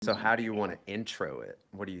So how do you want to intro it?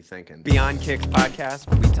 What are you thinking? Beyond Kicks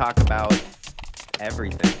podcast, we talk about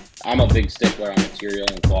everything. I'm a big stickler on material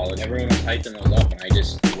and quality. Everyone was hyping those up, and I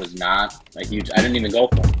just was not a huge. I didn't even go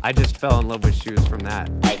for them. I just fell in love with shoes from that.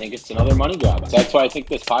 I think it's another money grab. So that's why I think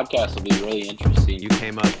this podcast will be really interesting. You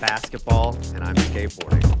came up basketball, and I'm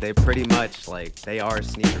skateboarding. They pretty much they are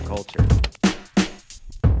sneaker culture.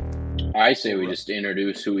 I say we just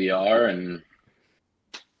introduce who we are and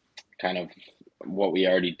kind of what we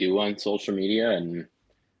already do on social media, and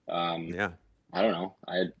Yeah. I don't know.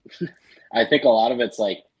 I think a lot of it's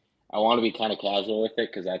like I want to be kind of casual with it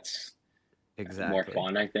because that's Exactly. more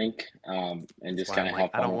fun, I think, and just why kind I'm of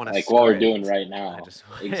like, have I don't fun, wanna like what we're script. doing right now. I just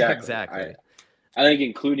Exactly. I think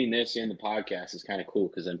including this in the podcast is kind of cool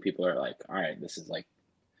because then people are like, all right, this is like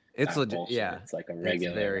It's not legit. bullshit. Yeah. It's like a It's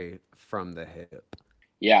regular. very from the hip.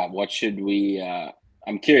 Yeah. What should we?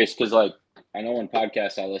 I'm curious because like I know in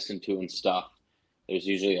podcasts I listen to and stuff, there's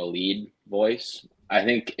usually a lead voice. I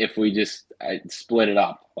think if we just split it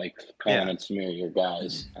up, like Colin and Samir, your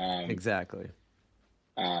guys. Exactly.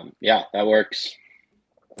 Yeah, that works.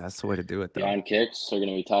 That's the way to do it, though. Beyond Kicks, we're going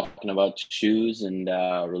to be talking about shoes and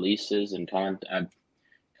releases and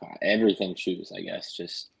everything shoes, I guess.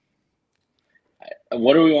 Just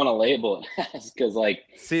what do we want to label it as? Because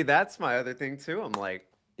see, that's my other thing too. I'm like,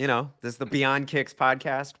 this is the Beyond Kicks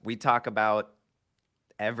podcast. We talk about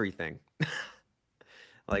everything.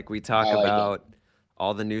 We talk about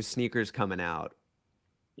all the new sneakers coming out.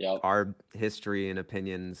 Yep. Our history and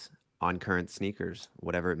opinions on current sneakers,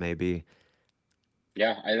 whatever it may be.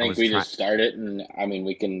 Yeah, I think we just start it, and I mean,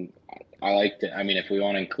 we can. I like to. I mean, if we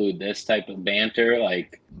want to include this type of banter,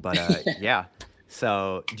 But yeah.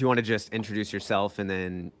 So, do you want to just introduce yourself and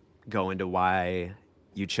then go into why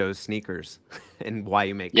you chose sneakers and why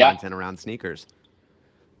you make content around sneakers?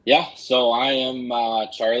 Yeah. So I am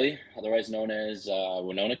Charley, otherwise known as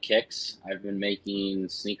Winona Kicks. I've been making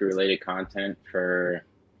sneaker-related content for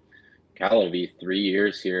it'll be 3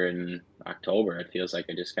 years here in October. It feels like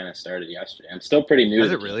I just kind of started yesterday. I'm still pretty new.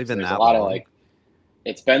 Has it really been that long? Of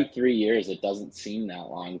it's been 3 years. It doesn't seem that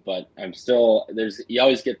long, but I'm still you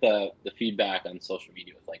always get the feedback on social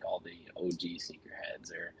media with all the OG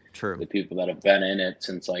sneakerheads or the people that have been in it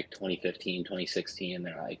since 2015, 2016.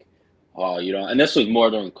 They're like, oh, and this was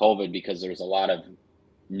more during COVID because there's a lot of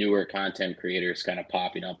newer content creators kind of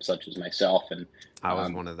popping up, such as myself, and I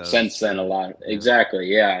was one of those. Since then, a lot,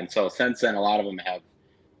 exactly, yeah. And so since then, a lot of them have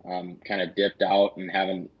kind of dipped out and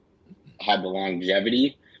haven't had the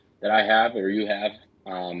longevity that I have or you have.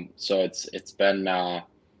 So it's been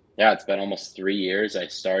it's been almost 3 years.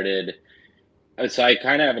 So I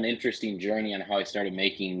kind of have an interesting journey on how I started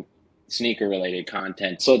making sneaker related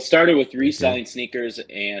content. So it started with reselling sneakers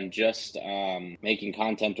and just making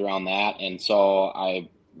content around that. And so I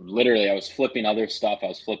was flipping other stuff. I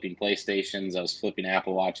was flipping PlayStations. I was flipping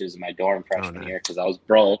Apple Watches in my dorm freshman year because I was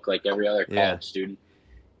broke like every other college student.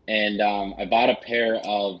 And I bought a pair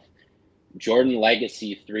of Jordan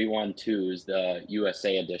Legacy 312s, the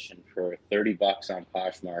USA edition, for $30 on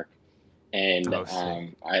Poshmark. And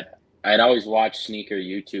I'd always watched sneaker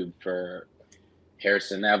YouTube for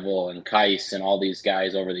Harrison Neville and Kais and all these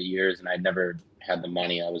guys over the years, and I'd never had the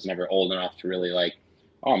money. I was never old enough to really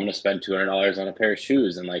I'm going to spend $200 on a pair of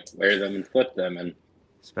shoes and wear them and flip them. And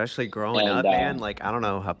especially growing up, man, I don't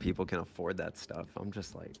know how people can afford that stuff. I'm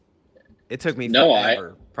just it took me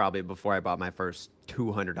forever probably before I bought my first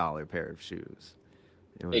 $200 pair of shoes.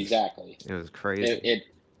 Exactly. It was crazy.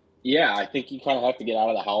 I think you kind of have to get out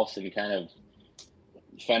of the house and kind of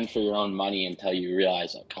fend for your own money until you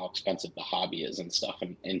realize how expensive the hobby is and stuff,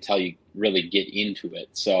 and until you really get into it.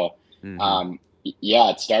 So,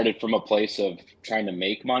 it started from a place of trying to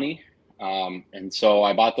make money. And so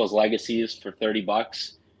I bought those Legacies for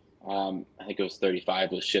 $30. I think it was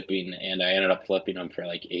 35 with shipping, and I ended up flipping them for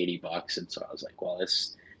 $80. And so I was like, well,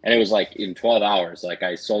 and it was in 12 hours.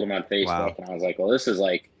 I sold them on Facebook, and I was like, well, this is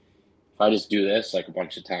if I just do this a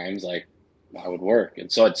bunch of times, that would work.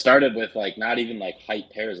 And so it started with not even hype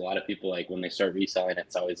pairs. A lot of people when they start reselling,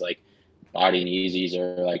 it's always body and Yeezys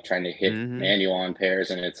or trying to hit manual on pairs.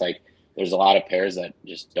 And it's there's a lot of pairs that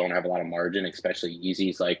just don't have a lot of margin, especially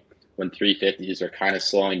Yeezys. When 350s are kind of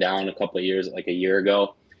slowing down a couple of years, a year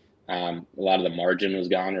ago, a lot of the margin was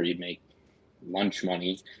gone, or you'd make lunch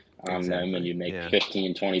money on them and you'd make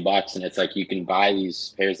 $15, $20. And it's you can buy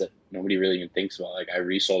these pairs that nobody really even thinks about. I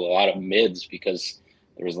resold a lot of mids because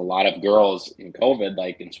there was a lot of girls in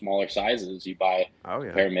COVID, in smaller sizes. You buy a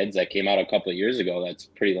pair of mids that came out a couple of years ago. That's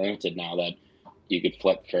pretty limited now, that you could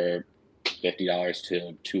flip for $50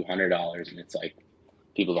 to $200. And it's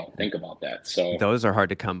people don't think about that. So those are hard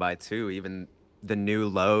to come by too. Even the new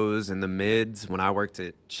lows and the mids. When I worked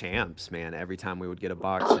at Champs, man, every time we would get a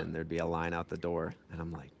box in, there'd be a line out the door, and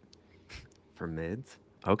I'm like, for mids,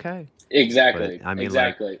 okay. But Exactly. I mean,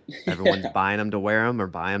 like, Exactly. everyone's buying them to wear them or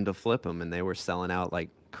buy them to flip them, and they were selling out like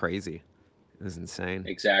crazy. It was insane.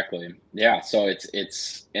 Exactly. Yeah. So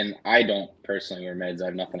and I don't personally wear mids. I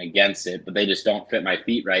have nothing against it, but they just don't fit my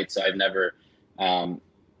feet right. So I've never um,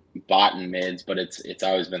 bought in mids, but it's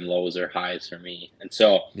always been lows or highs for me. And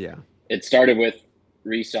so Yeah. it started with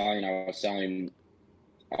reselling. I was selling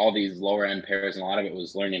all these lower end pairs, and a lot of it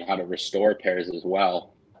was learning how to restore pairs as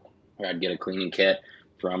well. Where I'd get a cleaning kit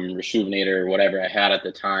from Rejuvenator or whatever I had at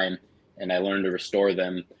the time, and I learned to restore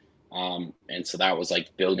them. And so that was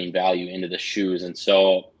like building value into the shoes. And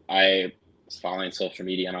so I was following social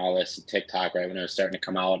media and all this, TikTok, right when it was starting to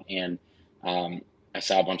come out, and um, I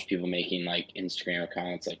saw a bunch of people making like Instagram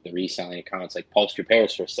accounts, like the reselling accounts, like post your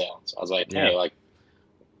pairs for sale. So I was like, Yeah. hey, like,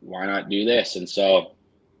 why not do this? And so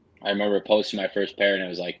I remember posting my first pair, and it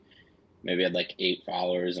was like maybe I had like 8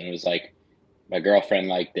 followers, and it was like my girlfriend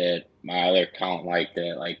liked it, my other account liked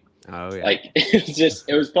it, Oh yeah. like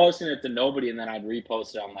it was posting it to nobody, and then I'd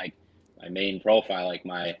repost it on like my main profile, like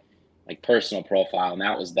my like personal profile, and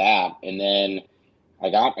that was that. And then I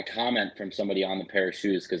got a comment from somebody on the pair of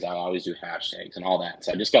shoes because I always do hashtags and all that.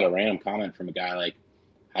 So I just got a random comment from a guy like,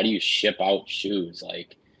 "How do you ship out shoes?"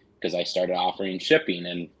 Like, because I started offering shipping,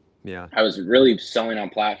 and Yeah. I was really selling on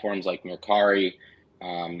platforms like Mercari,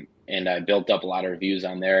 and I built up a lot of reviews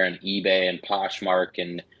on there, and eBay and Poshmark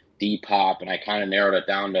and Depop, and I kind of narrowed it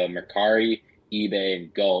down to Mercari, eBay,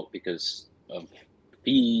 and Goat because of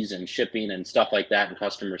fees and shipping and stuff like that and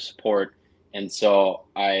customer support. And so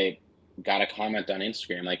I got a comment on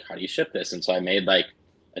Instagram like, "How do you ship this?" And so I made like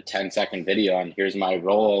a 10-second video on here's my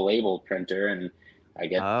roll label printer, and I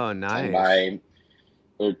get Oh 10 nice. by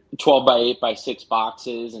or 12 by 8 by 6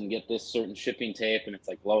 boxes and get this certain shipping tape, and it's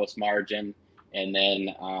like lowest margin. And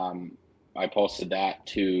then I posted that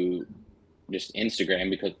to just Instagram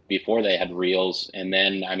because before they had reels, and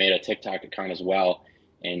then I made a TikTok account as well,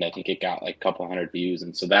 and I think it got like a couple hundred views.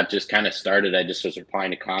 And so that just kind of started. I just was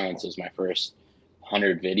replying to comments. It was my first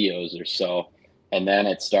 100 videos or so, and then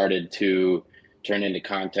it started to turn into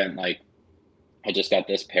content like I just got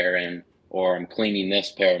this pair in, or I'm cleaning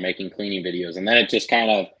this pair, making cleaning videos. And then it just kind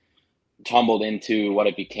of tumbled into what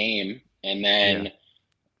it became. And Yeah. then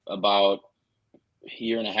about a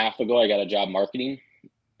year and a half ago, I got a job marketing,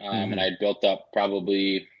 and Mm-hmm. I built up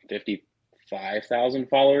probably 55,000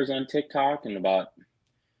 followers on TikTok and about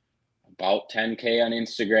 10K on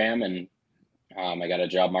Instagram. And I got a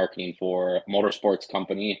job marketing for a motorsports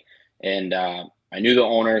company, and I knew the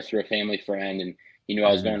owner through a family friend, and he knew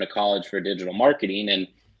I was Mm-hmm. going to college for digital marketing.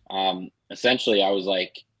 And essentially, I was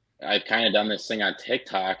like, I've kind of done this thing on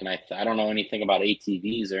TikTok, and I don't know anything about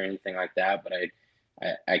ATVs or anything like that, but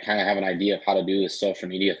I kind of have an idea of how to do this social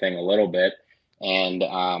media thing a little bit. And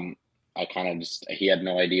I kind of just he had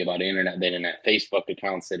no idea about internet. They didn't have Facebook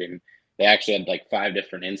accounts. They actually had like 5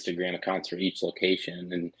 different Instagram accounts for each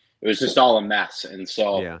location, and it was just all a mess. And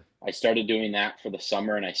so Yeah. I started doing that for the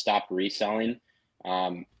summer, and I stopped reselling.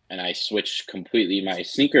 And I switched completely. My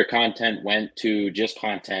sneaker content went to just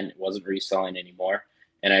content. It wasn't reselling anymore.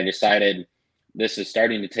 And I decided this is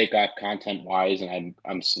starting to take off content wise, and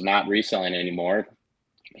I'm not reselling anymore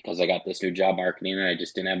because I got this new job marketing, and I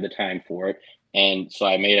just didn't have the time for it. And so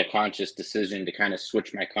I made a conscious decision to kind of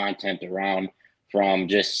switch my content around from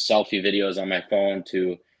just selfie videos on my phone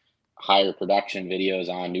to higher production videos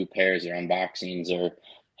on new pairs or unboxings or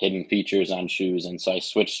hidden features on shoes. And so I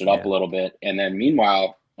switched it up Yeah. a little bit. And then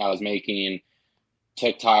meanwhile, I was making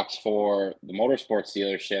TikToks for the motorsports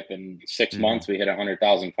dealership. In 6 months, Mm-hmm. we hit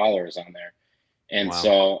 100,000 followers on there. And Wow.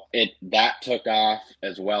 so that took off,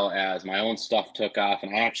 as well as my own stuff took off.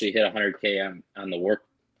 And I actually hit 100K on the work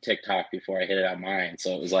TikTok before I hit it on mine.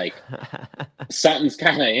 So it was like something's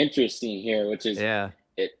kind of interesting here, which is Yeah.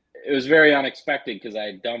 it. It was very unexpected because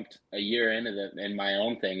I dumped a year into in my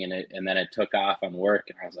own thing, and then it took off on work,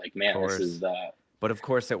 and I was like, Of man, this is course. the But of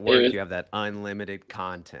course, at it work, was you have that unlimited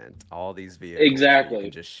content, all these vehicles that you can exactly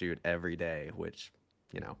just shoot every day, which,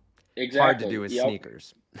 you know, hard to do exactly with yep.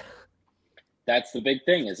 sneakers. That's the big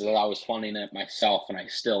thing is that I was funding it myself, and I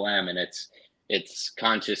still am, and it's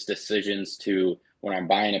conscious decisions to when I'm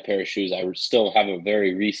buying a pair of shoes, I still have a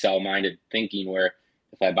very resale minded thinking where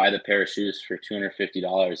if I buy the pair of shoes for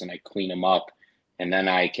 $250 and I clean them up, and then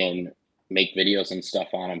I can make videos and stuff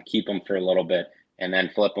on them, keep them for a little bit, and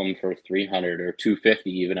then flip them for 300 or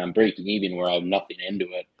 250 even. I'm breaking even where I have nothing into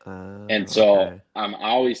it. And so Okay. I'm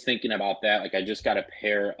always thinking about that. Like I just got a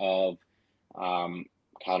pair of um,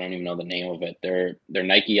 God, I don't even know the name of it. They're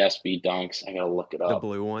Nike SB Dunks. I gotta look it The up.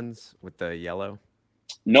 blue ones with the yellow.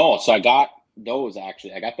 No, so I got those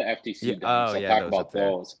actually. I got the Yeah. FTC Dunks. Oh I'll yeah, talk those up about there.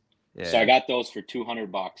 those. So I Yeah. got those for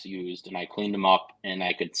 $200 used, and I cleaned them up, and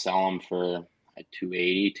I could sell them for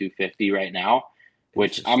 280, 250 right now,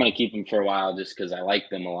 which I'm gonna Interesting. keep them for a while just because I like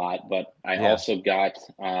them a lot. But I Yeah. also got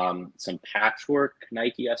some patchwork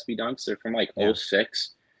Nike SB Dunks. They're from like Yeah.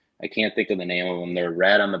 '06. I can't think of the name of them. They're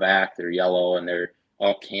red on the back, they're yellow, and they're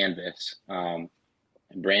all canvas. And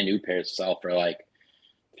brand new pairs sell for like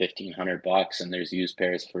 $1,500, and there's used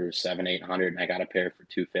pairs for 700, 800, and I got a pair for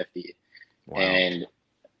 250 Wow. and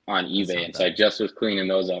on That's eBay. not And so I bad. just was cleaning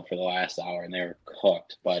those up for the last hour, and they were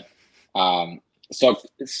cooked. But so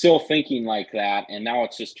it's still thinking like that, and now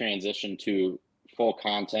it's just transitioned to full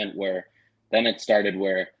content where then it started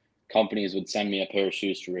where companies would send me a pair of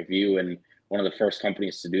shoes to review, and one of the first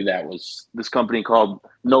companies to do that was this company called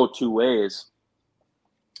No Two Ways,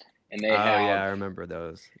 and they Oh yeah, have I remember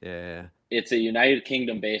those. Yeah. it's a United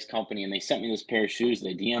Kingdom based company, and they sent me this pair of shoes.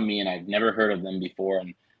 They DM me, and I've never heard of them before.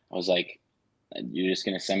 And I was like, "You're just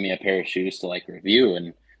gonna send me a pair of shoes to like review?"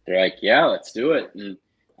 And they're like, "Yeah, let's do it." And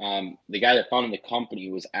the guy that founded the company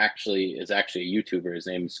is actually a YouTuber. His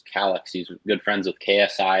name's Calix. He's good friends with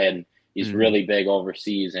KSI, and he's Mm-hmm. really big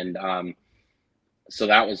overseas. And so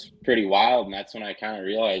that was pretty wild. And that's when I kind of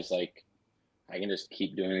realized like I can just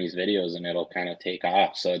keep doing these videos, and it'll kind of take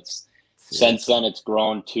off. So it's since Seriously. then it's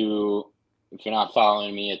grown to, if you're not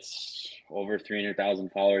following me, it's over 300,000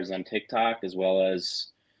 followers on TikTok, as well as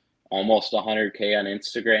almost 100K on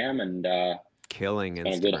Instagram. And Killing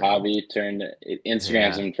it's been a good Instagram. hobby. Instagram's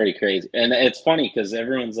Yeah. been pretty crazy. And it's funny because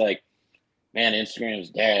everyone's like, man, Instagram's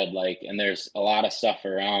dead. Like, and there's a lot of stuff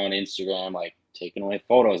around Instagram, like taking away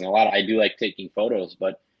photos. And I do like taking photos,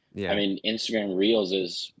 but I Yeah. mean, Instagram Reels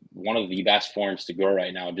is one of the best forms to grow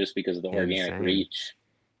right now just because of the organic Insane. reach.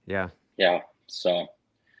 Yeah. Yeah. So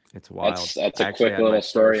It's wild. that's I a actually quick had my little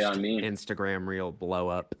story first on me. Instagram reel blow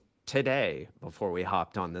up today before we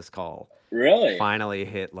hopped on this call. Really? Finally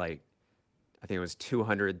hit like, I think it was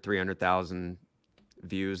 200, 300,000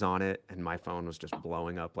 views on it, and my phone was just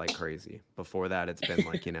blowing up like crazy. Before that, it's been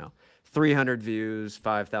like, 300 views,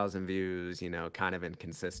 5,000 views, kind of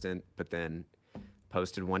inconsistent, but then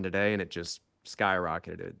posted one today and it just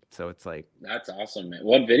skyrocketed. So it's like, That's awesome, man.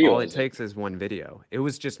 What video all it was it? takes is one video. It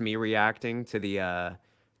was just me reacting to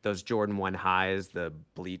those Jordan 1 highs, the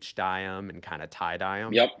bleach dye 'em and kind of tie dye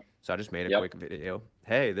 'em. Yep. So I just made a Yep. quick video.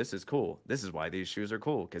 Hey, this is cool. This is why these shoes are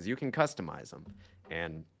cool, because you can customize them.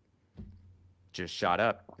 And just shot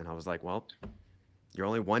up. And I was like, well, you're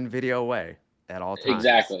only one video away at all times.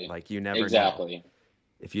 Exactly. Like, you never know. Exactly.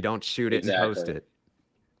 If you don't shoot it and post Exactly. it,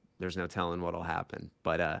 there's no telling what'll happen.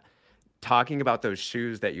 But talking about those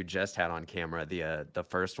shoes that you just had on camera, the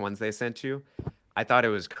first ones they sent you, I thought it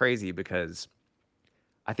was crazy because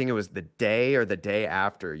I think it was the day or the day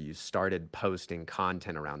after you started posting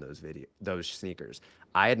content around those sneakers.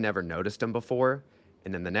 I had never noticed them before,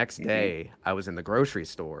 and then the next Hmm. day I was in the grocery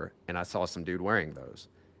store and I saw some dude wearing those,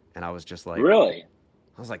 and Really?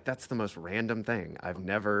 I was like, that's the most random thing. I've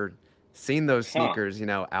never seen those Huh. sneakers,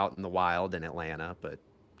 out in the wild in Atlanta, but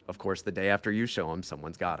of course the day after you show them,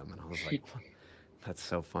 someone's got them, and I was like, that's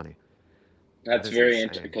so funny. That That's is very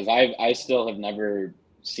interesting insane. because I still have never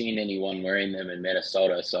seen anyone wearing them in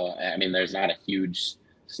Minnesota. So I mean, there's not a huge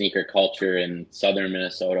sneaker culture in southern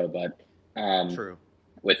Minnesota, but um, True.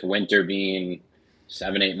 with winter being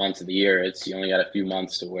 7, 8 months of the year, it's you only got a few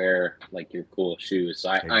months to wear like your cool shoes. So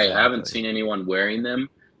I haven't Exactly. seen anyone wearing them.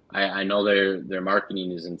 I know their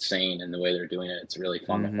marketing is insane and the way they're doing it, it's really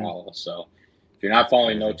fun to Mm-hmm. follow. So if you're not It's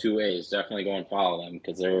following No crazy. Two Ways, definitely go and follow them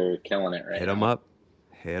because they're killing it right Hit them now. up.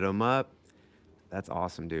 Hit them up. That's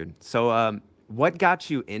awesome, dude. So, what got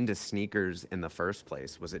you into sneakers in the first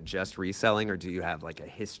place? Was it just reselling, or do you have like a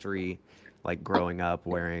history, like growing up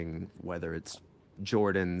wearing whether it's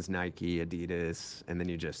Jordans, Nike, Adidas, and then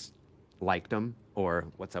you just liked them, or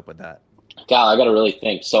what's up with that? God, I gotta really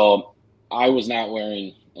think. So I was not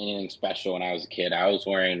wearing anything special when I was a kid. I was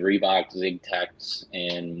wearing Reebok Zig Techs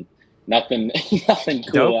and nothing nothing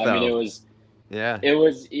cool. Dope I mean though. Yeah. it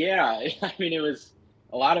was yeah, I mean it was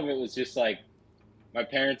a lot of it was just like my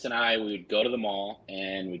parents and I we would go to the mall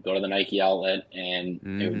and we'd go to the Nike outlet and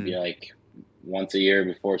it would Mm-hmm. be like once a year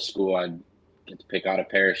before school I'd get to pick out a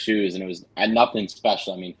pair of shoes and it was I had nothing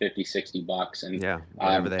special. I mean 50, $60 and Yeah.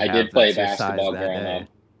 Whatever they I did have play that's your size basketball that growing day. up.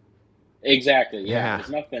 Exactly. Yeah. It Yeah. was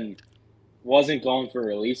nothing, wasn't going for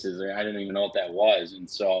releases or I didn't even know what that was. And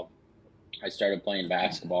so I started playing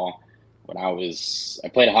basketball when I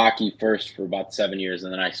played hockey first for about 7 years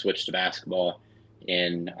and then I switched to basketball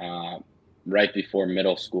in right before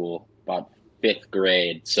middle school, about fifth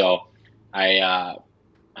grade. So I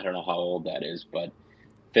don't know how old that is, but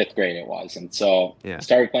fifth grade it was. And so I Yeah.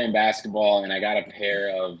 started playing basketball, and I got a pair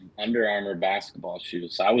of Under Armour basketball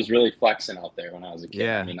shoes. So I was really flexing out there when I was a kid.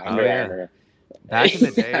 I Yeah. mean, Oh Under yeah. Armour. Back in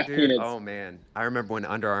the day, I mean, dude, it's oh man. I remember when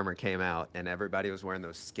Under Armour came out and everybody was wearing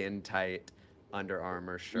those skin tight Under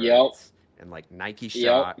Armour yep, shirts and like Nike yep,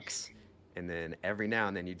 Shocks. And then every now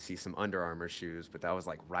and then you'd see some Under Armour shoes, but that was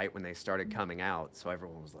like right when they started coming out. So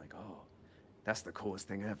everyone was like, oh, that's the coolest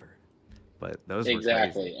thing ever. But those were crazy.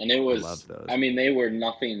 exactly. And it I loved was, I those. mean, they were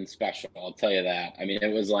nothing special. I'll tell you that. I mean,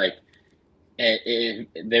 it was like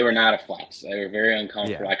they were not a flex. They were very Yeah.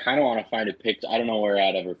 uncomfortable. I kind of want to find a picture. I don't know where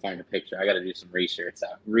I'd ever find a picture. I got to do some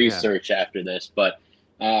Yeah. research after this. But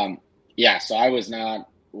um, yeah, so I was not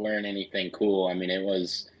wearing anything cool. I mean, it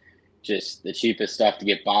was just the cheapest stuff to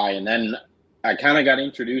get by. And then I kind of got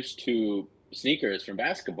introduced to sneakers from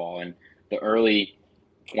basketball in the early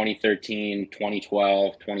 2013,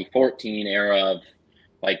 2012, 2014 era of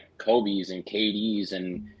like Kobe's and KD's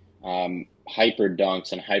and hyper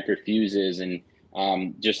dunks and hyper fuses and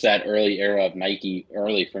just that early era of Nike,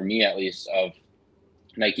 early for me at least, of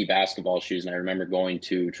Nike basketball shoes. And I remember going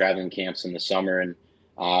to traveling camps in the summer, and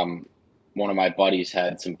um, one of my buddies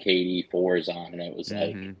had some KD fours on, and it was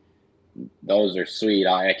like, Mm-hmm. those are sweet.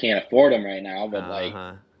 I can't afford them right now, but like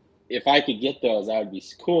Uh-huh. if I could get those, that would be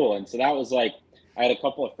cool. And so that was like, I had a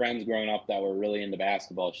couple of friends growing up that were really into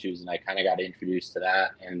basketball shoes, and I kind of got introduced to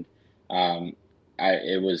that. And um,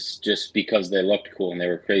 it was just because they looked cool and they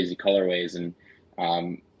were crazy colorways. And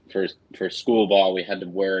um, for school ball, we had to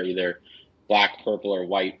wear either black, purple, or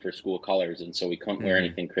white for school colors, and so we couldn't wear Mm-hmm.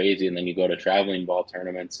 anything crazy. And then you go to traveling ball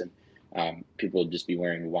tournaments, and people would just be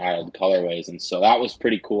wearing wild colorways, and so that was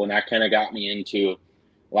pretty cool. And that kind of got me into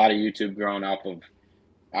a lot of YouTube growing up. Of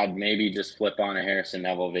I'd maybe just flip on a Harrison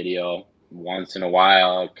Neville video once in a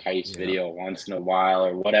while, a Kais Yeah. video once in a while,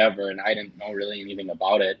 or whatever. And I didn't know really anything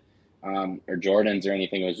about it, or Jordans or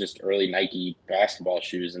anything. It was just early Nike basketball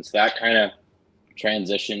shoes. And so that kind of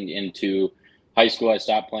transitioned into high school. I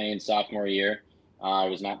stopped playing sophomore year. I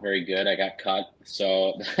was not very good. I got cut.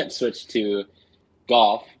 So that switched to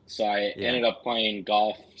golf. So I Yeah. ended up playing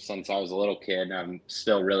golf since I was a little kid. I'm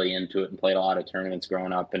still really into it and played a lot of tournaments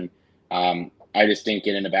growing up. And I just didn't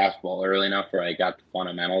get into basketball early enough where I got the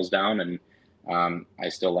fundamentals down. And I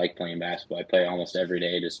still like playing basketball. I play almost every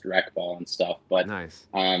day, just rec ball and stuff. But Nice.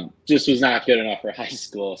 just was not good enough for high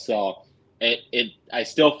school. So I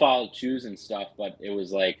still followed shoes and stuff, but it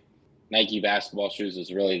was like Nike basketball shoes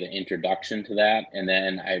was really the introduction to that. And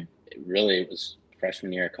then it was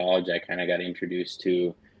freshman year of college. I kind of got introduced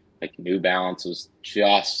to like New Balance was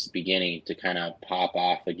just beginning to kind of pop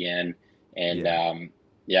off again. And Yeah.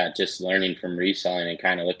 yeah, just learning from reselling and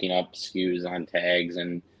kind of looking up SKUs on tags,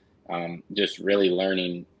 and just really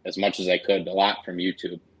learning as much as I could, a lot from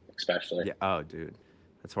YouTube, especially. Yeah. Oh, dude.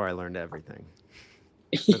 That's where I learned everything.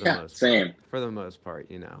 For the Yeah, most part. same. For the most part,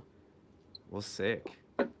 you know. Well, sick.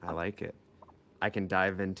 I like it. I can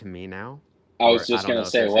dive into me now, I was or I just don't gonna know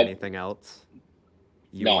if say there's what. anything else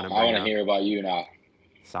you No, want to I bring want to up. hear about you now.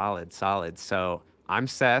 Solid, solid. So I'm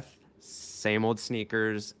Seth, same old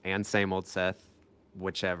sneakers and same old Seth,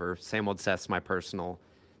 whichever. Same old Seth's my personal,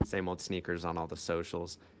 same old sneakers on all the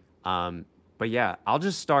socials. Um, but yeah, I'll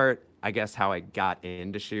just start, I guess, how I got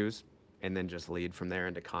into shoes and then just lead from there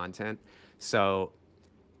into content. So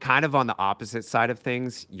kind of on the opposite side of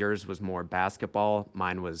things. Yours was more basketball,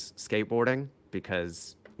 mine was skateboarding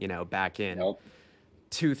because, back in Nope.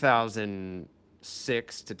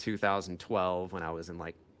 2006 to 2012 when I was in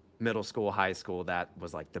like middle school, high school, that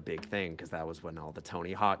was like the big thing because that was when all the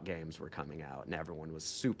Tony Hawk games were coming out and everyone was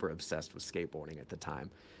super obsessed with skateboarding at the time.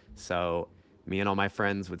 So me and all my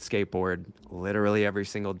friends would skateboard literally every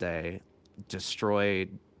single day,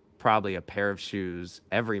 destroyed probably a pair of shoes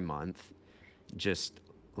every month, just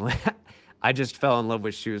I just fell in love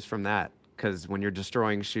with shoes from that because when you're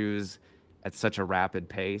destroying shoes at such a rapid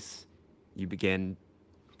pace, you begin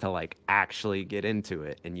to like actually get into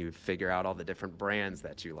it and you figure out all the different brands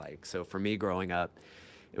that you like. So for me growing up,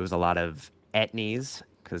 it was a lot of Etnies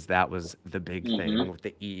because that was the big thing Mm-hmm. with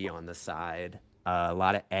the E on the side. A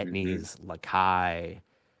lot of Mm-hmm. Etnies, Lakai,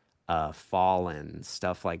 Fallen,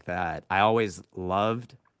 stuff like that. I always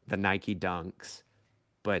loved the Nike Dunks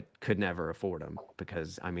but could never afford them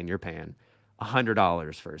because I mean you're paying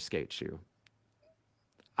 $100 for a skate shoe.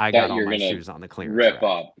 I got That all you're my gonna shoes on the clearance rip rack.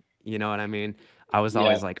 up. You know what I mean? I was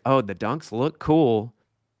always Yep. like, oh, the dunks look cool,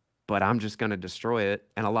 but I'm just gonna destroy it.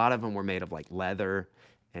 And a lot of them were made of like leather,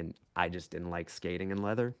 and I just didn't like skating in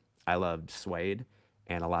leather. I loved suede,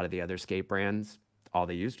 and a lot of the other skate brands, all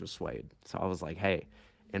they used was suede. So I was like, hey,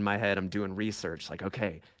 in my head, I'm doing research like,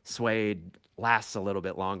 okay, suede lasts a little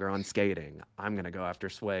bit longer on skating. I'm going to go after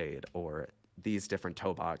suede, or these different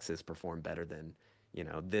toe boxes perform better than,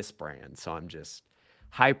 this brand. So I'm just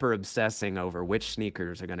hyper obsessing over which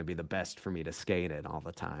sneakers are going to be the best for me to skate in all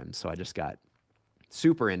the time. So I just got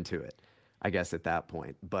super into it, I guess, at that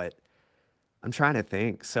point. But I'm trying to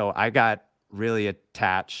think. So I got really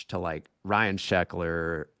attached to like Ryan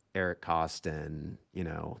Sheckler, Eric Costin,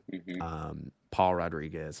 Hmm. Paul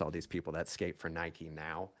Rodriguez, all these people that skate for Nike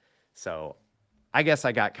now. So I guess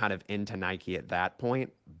I got kind of into Nike at that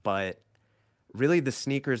point. But really, the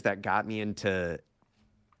sneakers that got me into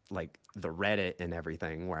like the Reddit and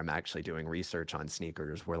everything, where I'm actually doing research on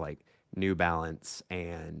sneakers, were like New Balance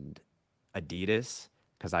and Adidas,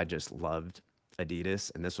 because I just loved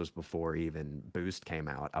Adidas. And this was before even Boost came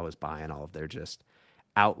out. I was buying all of their just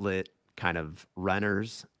outlet kind of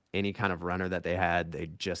runners. Any kind of runner that they had, they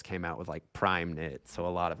just came out with like prime knit. So a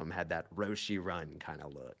lot of them had that Roshi run kind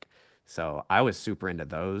of look. So I was super into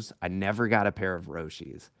those. I never got a pair of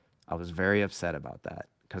Roshis. I was very upset about that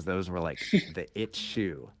because those were like the it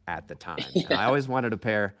shoe at the time. And I Yeah. always wanted a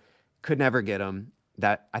pair, could never get them.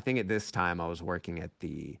 That I think at this time I was working at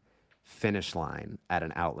the Finish Line at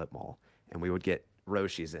an outlet mall, and we would get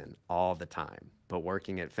Roshis in all the time. But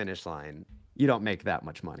working at Finish Line, you don't make that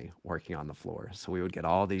much money working on the floor. So we would get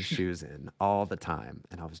all these shoes in all the time.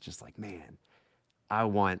 And I was just like, man, I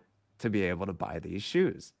want to be able to buy these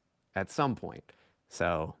shoes at some point.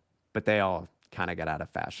 So, but they all kind of got out of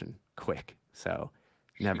fashion quick. So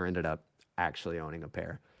never ended up actually owning a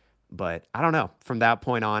pair. But I don't know. From that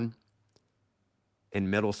point on, in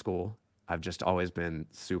middle school, I've just always been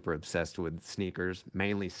super obsessed with sneakers,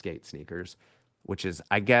 mainly skate sneakers, which is,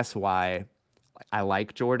 I guess, why I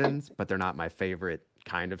like Jordans, but they're not my favorite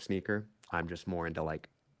kind of sneaker. I'm just more into like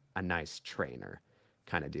a nice trainer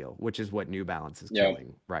kind of deal, which is what New Balance is Yep.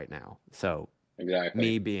 killing right now. So, Exactly.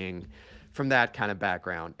 me being from that kind of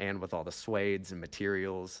background and with all the suedes and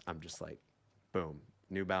materials, I'm just like, boom,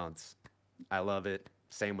 New Balance. I love it.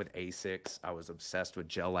 Same with Asics. I was obsessed with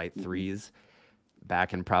gel light Hmm. threes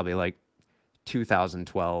back in probably like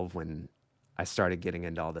 2012 when I started getting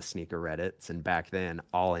into all the sneaker Reddits. And back then,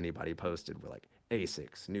 all anybody posted were like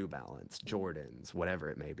Asics, New Balance, Jordans, whatever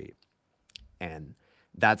it may be. And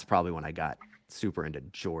that's probably when I got super into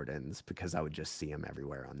Jordans because I would just see them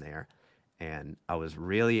everywhere on there. And I was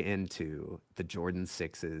really into the Jordan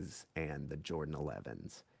 6s and the Jordan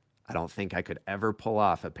 11s. I don't think I could ever pull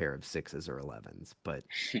off a pair of 6s or 11s, but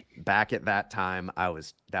back at that time, that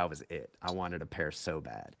was it. I wanted a pair so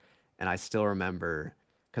bad. And I still remember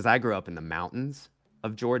cuz I grew up in the mountains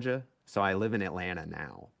of Georgia, so I live in Atlanta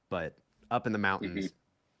now, but up in the Hmm. mountains,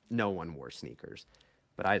 no one wore sneakers.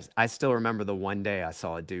 But I still remember the one day I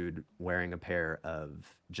saw a dude wearing a pair of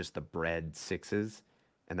just the bread sixes.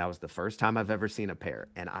 And that was the first time I've ever seen a pair.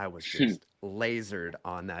 And I was just lasered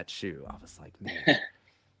on that shoe. I was like, man,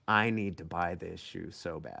 I need to buy this shoe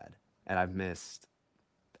so bad. And I've missed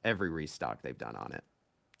every restock they've done on it.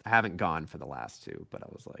 I haven't gone for the last two, but I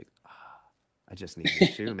was like, I just need this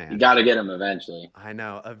shoe, You man. got to get them eventually. I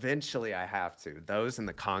know. Eventually, I have to. Those and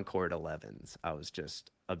the Concord 11s, I was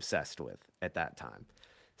just obsessed with at that time.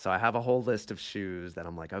 So I have a whole list of shoes that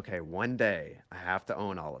I'm like, okay, one day I have to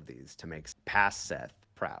own all of these to make past Seth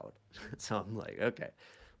proud. So I'm like, okay,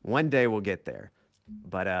 one day we'll get there.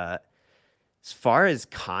 But as far as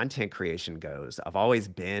content creation goes, I've always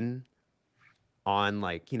been on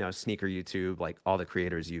like, sneaker YouTube, like all the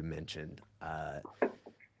creators you mentioned,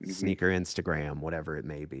 Hmm. sneaker Instagram, whatever it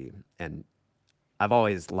may be. And I've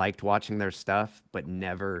always liked watching their stuff, but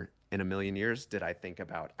never in a million years did I think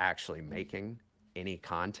about actually making any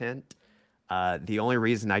content. The only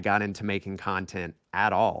reason I got into making content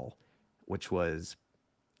at all, which was,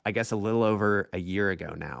 I guess, a little over a year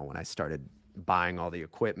ago now, when I started buying all the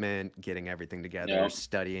equipment, getting everything together, Yep.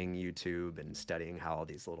 studying YouTube and studying how all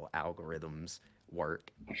these little algorithms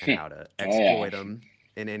work and how to Oh yeah. exploit them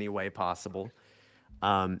in any way possible.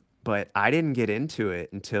 But I didn't get into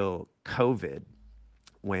it until COVID,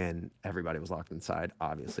 when everybody was locked inside.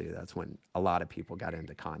 Obviously, that's when a lot of people got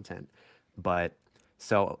into content. But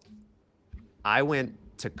so I went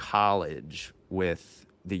to college with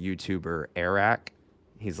the YouTuber Eric.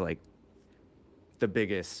 He's like the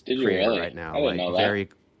biggest Did you creator really? right now, I didn't like know that.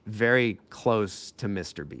 very close to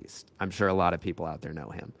Mr. Beast. I'm sure a lot of people out there know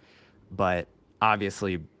him. But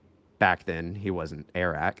obviously, back then, he wasn't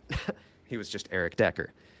Eric. He was just Eric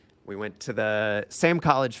Decker. We went to the same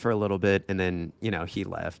college for a little bit, and then, he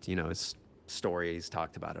left. His stories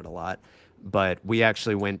talked about it a lot. But we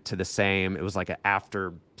actually went to the same, it was like an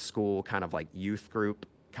after school kind of like youth group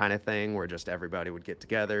kind of thing where just everybody would get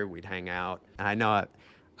together, we'd hang out. And I know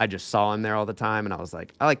I just saw him there all the time, and I was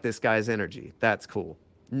like, I like this guy's energy. That's cool.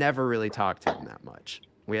 Never really talked to him that much.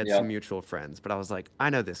 We had some Yep. mutual friends, but I was like, I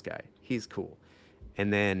know this guy. He's cool.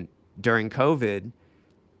 And then during COVID,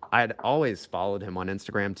 I had always followed him on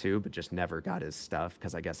Instagram too, but just never got his stuff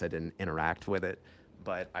because I guess I didn't interact with it.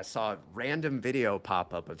 But I saw a random video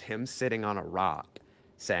pop up of him sitting on a rock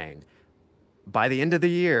saying, by the end of the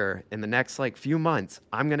year, in the next like few months,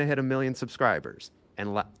 I'm gonna hit 1 million subscribers.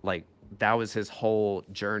 And like that was his whole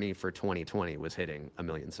journey for 2020 was hitting 1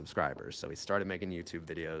 million subscribers. So he started making YouTube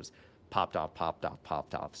videos, popped off, popped off,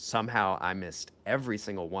 popped off. Somehow I missed every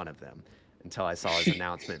single one of them until I saw his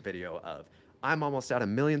announcement video of I'm almost at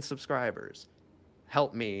 1 million subscribers.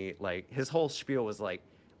 Help me. Like his whole spiel was like,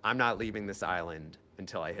 I'm not leaving this island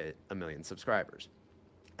until I hit 1 million subscribers.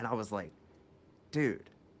 And I was like, dude,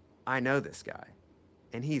 I know this guy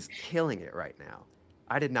and he's killing it right now.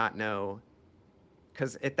 I did not know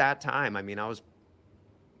because at that time, I mean, I was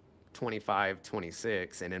 25,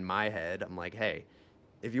 26, and in my head, I'm like, hey,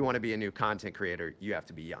 if you want to be a new content creator, you have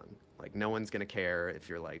to be young. Like, no one's going to care if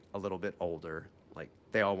you're like a little bit older. Like,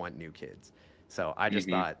 they all want new kids. So I just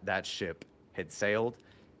thought that ship had sailed.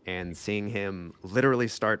 And seeing him literally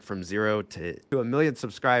start from 0 to 1 million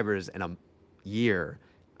subscribers in a year,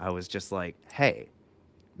 I was just like, hey,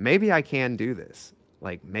 maybe I can do this.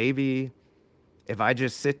 Like, maybe if I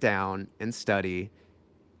just sit down and study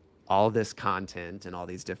all this content and all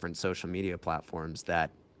these different social media platforms, that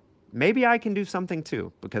maybe I can do something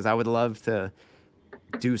too, because I would love to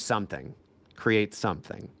do something, create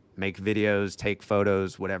something, make videos, take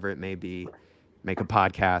photos, whatever it may be, make a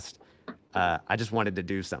podcast. I just wanted to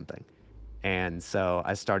do something. And so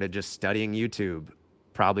I started just studying YouTube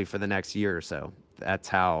probably for the next year or so. That's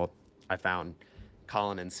how I found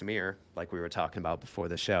Colin and Samir, like we were talking about before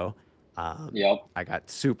the show. Yep. I got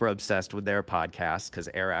super obsessed with their podcast because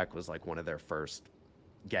Eric was like one of their first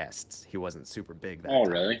guests. He wasn't super big that Oh,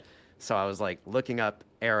 time. really? So I was like looking up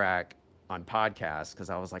Eric on podcasts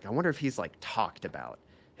because I was like, I wonder if he's like talked about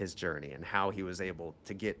his journey and how he was able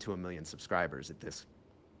to get to 1 million subscribers at this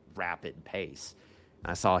rapid pace.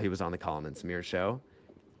 I saw he was on the Colin and Samir show,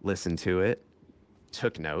 listened to it,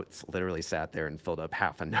 took notes, literally sat there and filled up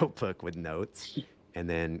half a notebook with notes, and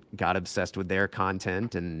then got obsessed with their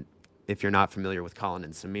content. And if you're not familiar with Colin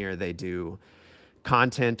and Samir, they do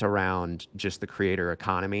content around just the creator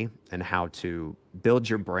economy and how to build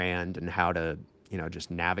your brand and how to, you know,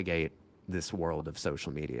 just navigate this world of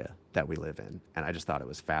social media that we live in. And I just thought it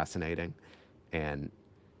was fascinating and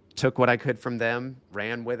took what I could from them,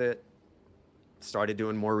 ran with it, started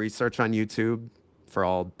doing more research on YouTube for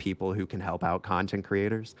all people who can help out content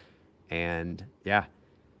creators. And yeah,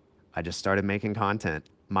 I just started making content.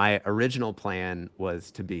 My original plan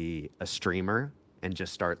was to be a streamer and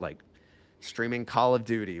just start like streaming Call of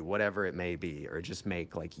Duty, whatever it may be, or just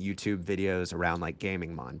make like YouTube videos around like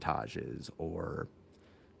gaming montages or,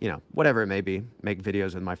 you know, whatever it may be, make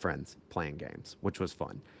videos with my friends playing games, which was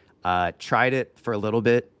fun. Tried it for a little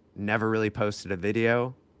bit, never really posted a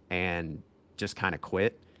video and just kind of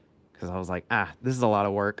quit because I was like, this is a lot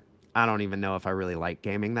of work. I don't even know if I really like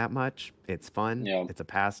gaming that much. It's fun. Yeah. It's a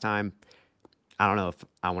pastime. I don't know if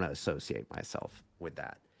I want to associate myself with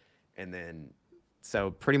that. And then, so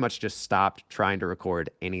pretty much just stopped trying to record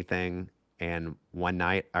anything. And one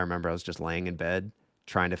night, I remember I was just laying in bed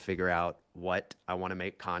trying to figure out what I want to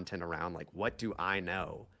make content around. Like, what do I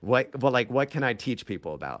know? What can I teach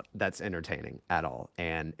people about that's entertaining at all?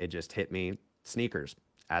 And it just hit me, sneakers.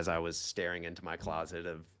 As I was staring into my closet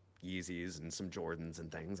of Yeezys and some Jordans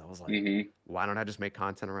and things, I was like, why don't I just make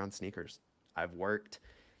content around sneakers? I've worked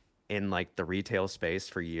in like the retail space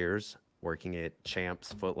for years, working at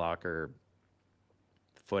Champs, Foot Locker,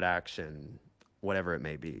 Foot Action, whatever it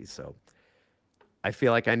may be. So I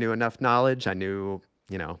feel like I knew enough knowledge. I knew,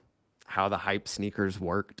 you know, how the hype sneakers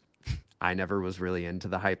worked. I never was really into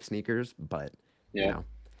the hype sneakers, but you know,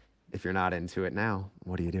 if you're not into it now,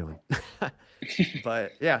 what are you doing?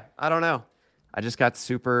 But yeah, I don't know. I just got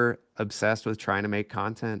super obsessed with trying to make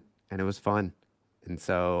content and it was fun. And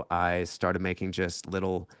so I started making just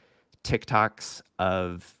little TikToks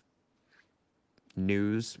of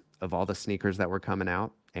news of all the sneakers that were coming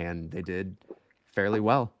out, and they did fairly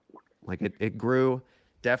well. Like it grew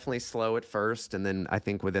definitely slow at first. And then I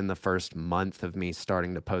think within the first month of me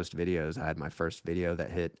starting to post videos, I had my first video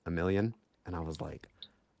that hit 1 million. And I was like,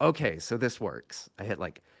 okay, so this works. I hit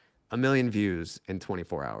like 1 million views in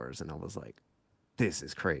 24 hours. And I was like, this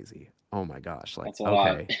is crazy. Oh my gosh. Like,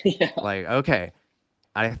 okay. Yeah. Like, okay.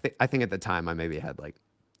 I think at the time I maybe had like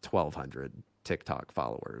 1,200 TikTok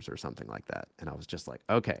followers or something like that. And I was just like,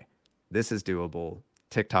 okay, this is doable.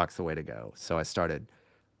 TikTok's the way to go. So I started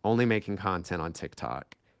only making content on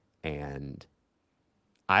TikTok. and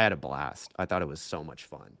I had a blast. I thought it was so much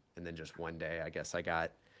fun. And then just one day, I guess I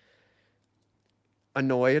got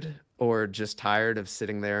annoyed or just tired of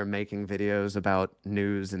sitting there making videos about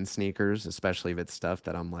news and sneakers, especially if it's stuff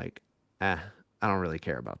that I'm like, I don't really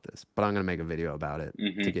care about this, but I'm going to make a video about it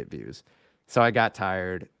to get views. So I got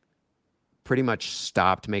tired, pretty much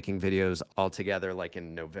stopped making videos altogether like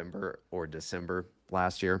in November or December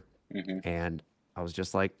last year. And I was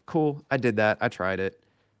just like, cool, I did that. I tried it.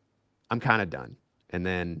 I'm kind of done. And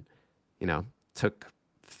then, took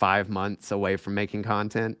 5 months away from making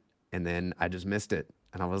content, and then I just missed it.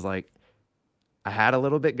 And I was like, I had a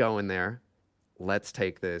little bit going there. Let's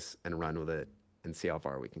take this and run with it and see how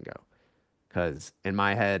far we can go. Because in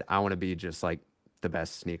my head, I want to be just like the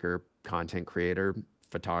best sneaker content creator,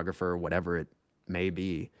 photographer, whatever it may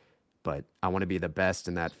be. But I want to be the best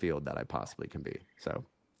in that field that I possibly can be. So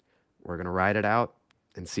we're going to ride it out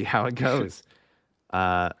and see how it goes.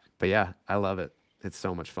 But yeah, I love it. It's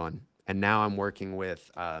so much fun. And now I'm working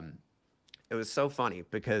with, it was so funny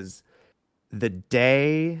because I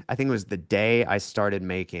think it was the day I started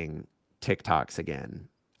making TikToks again,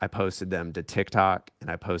 I posted them to TikTok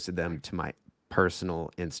and I posted them to my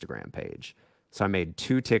personal Instagram page. So I made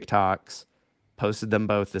 2 TikToks, posted them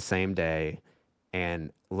both the same day.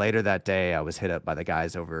 And later that day, I was hit up by the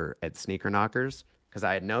guys over at Sneaker Knockers because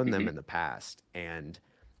I had known them in the past. And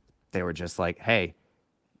they were just like, hey,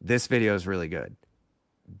 this video is really good.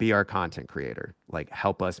 Be our content creator. Like,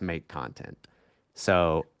 help us make content.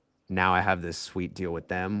 So now I have this sweet deal with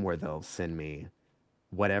them where they'll send me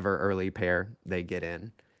whatever early pair they get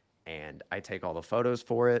in, and I take all the photos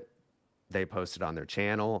for it. They post it on their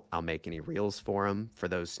channel. I'll make any reels for them for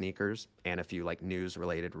those sneakers and a few like news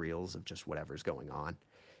related reels of just whatever's going on.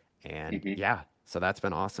 And yeah, so that's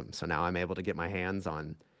been awesome. So now I'm able to get my hands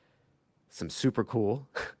on some super cool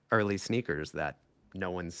early sneakers that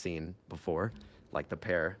no one's seen before, like the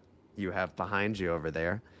pair you have behind you over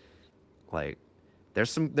there. Like there's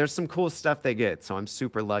some cool stuff they get. So I'm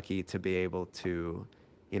super lucky to be able to,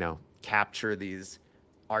 capture these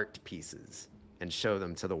art pieces and show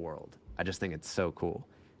them to the world. I just think it's so cool.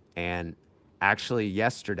 And actually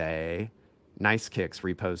yesterday, Nice Kicks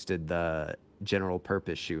reposted the general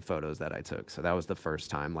purpose shoe photos that I took. So that was the first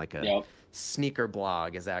time like a sneaker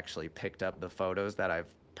blog has actually picked up the photos that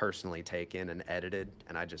I've personally taken and edited.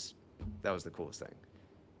 And that was the coolest thing.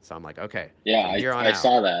 So I'm like, okay. Yeah, I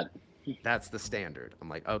saw that. That's the standard. I'm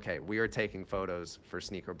like, okay, we are taking photos for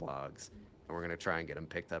sneaker blogs and we're going to try and get them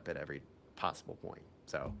picked up at every possible point.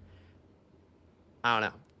 So I don't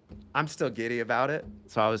know. I'm still giddy about it.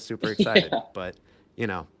 So I was super excited, but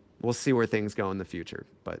we'll see where things go in the future.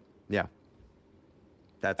 But yeah,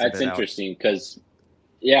 that's interesting because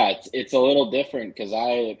it's a little different because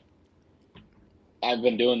I've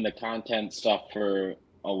been doing the content stuff for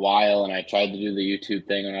a while, and I tried to do the YouTube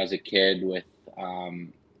thing when I was a kid with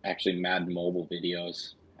actually Madden Mobile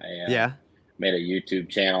videos. I made a YouTube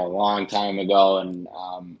channel a long time ago, and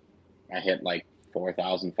I hit like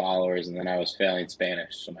 4,000 followers, and then I was failing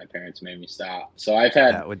Spanish, so my parents made me stop. So I've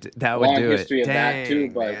had that would a long do history it. of that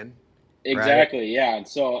too. But man. Exactly, right? Yeah. And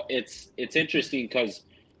so it's interesting because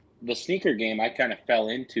the sneaker game I kind of fell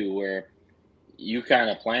into where you kind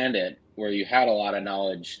of planned it, where you had a lot of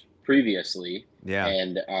knowledge previously. Yeah.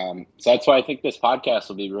 And so that's why I think this podcast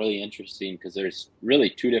will be really interesting because there's really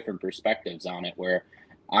 2 different perspectives on it where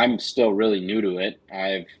I'm still really new to it.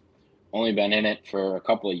 I've only been in it for a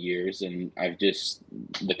couple of years, and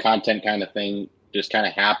the content kind of thing just kind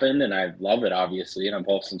of happened, and I love it, obviously, and I'm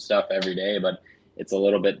posting stuff every day, but it's a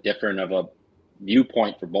little bit different of a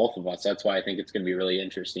viewpoint for both of us. That's why I think it's going to be really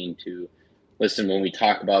interesting to listen when we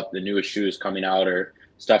talk about the newest shoes coming out or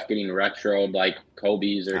stuff getting retroed like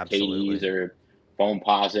Kobe's or KD's or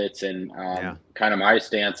Foamposites, and kind of my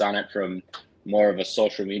stance on it from more of a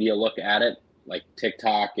social media look at it, like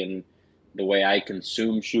TikTok and the way I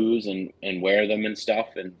consume shoes and wear them and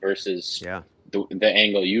stuff, and versus the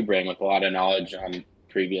angle you bring with a lot of knowledge on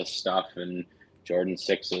previous stuff and Jordan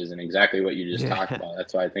 6s and exactly what you just talked about.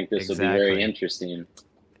 That's why I think this will be very interesting.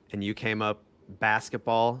 And you came up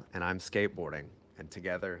basketball and I'm skateboarding, and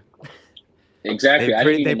together. Exactly. I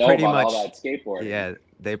didn't even know about all that skateboarding. Yeah,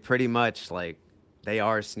 they pretty much they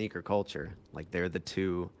are sneaker culture. Like they're the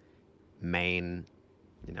 2 main,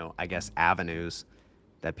 I guess avenues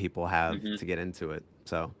that people have to get into it.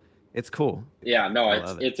 So it's cool. Yeah, no,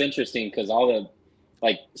 it's interesting because all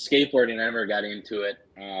the skateboarding, I never got into it.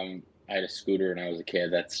 I had a scooter when I was a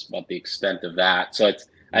kid. That's about the extent of that. So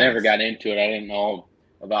I never got into it. I didn't know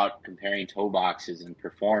about comparing toe boxes and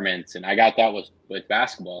performance, and I got that with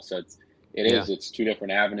basketball. So it's 2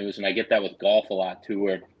 different avenues, and I get that with golf a lot too,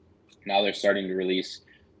 where now they're starting to release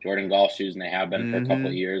Jordan golf shoes, and they have been for a couple of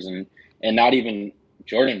Mm-hmm. years, and not even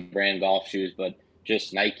Jordan brand golf shoes, but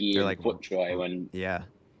just Nike They're and like, FootJoy when yeah.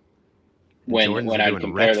 And Jordans are I'd doing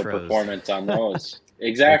compare the retros. performance on those. It's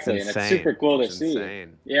Exactly, and it's super insane. cool to It's see.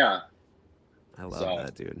 insane. Yeah. I love So,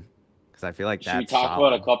 that, dude. Because I feel like should we that's talk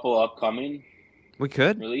about a solid. couple upcoming We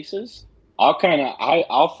could. releases? I'll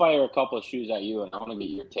fire a couple of shoes at you, and I want to get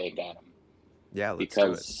your take on them Yeah, let's do it.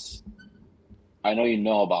 because I know you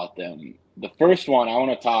know about them. The first one, I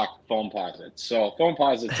want to talk foam posits. So foam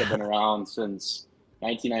posits have been around since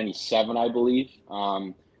 1997, I believe.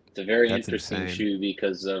 It's a very That's interesting insane. shoe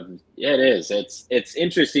because of yeah, it is. It's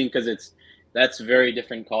interesting because that's a very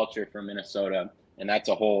different culture from Minnesota, and that's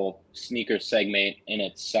a whole sneaker segment in Yeah.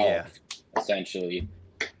 itself, essentially.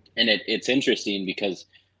 And it's interesting because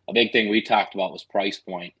a big thing we talked about was price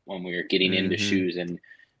point when we were getting into Mm-hmm. shoes, and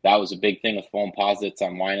that was a big thing with foam posits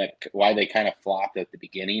on why they kind of flopped at the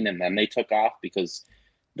beginning and then they took off because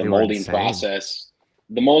the They were molding insane. process,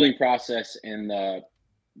 the molding process and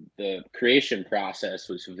the creation process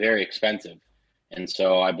was very expensive, and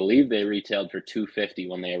so I believe they retailed for 250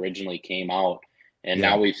 when they originally came out, and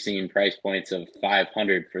now Yeah. we've seen price points of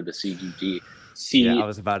 500 for the Yeah, I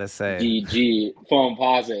was about to say. CDG foam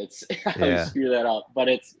posits. I always Yeah. screw that up, but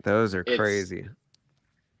Those are it's crazy.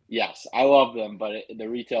 yes, I love them, but the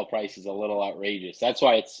retail price is a little outrageous. That's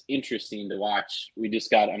why it's interesting to watch. We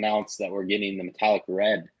just got announced that we're getting the metallic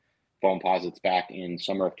red foam posits back in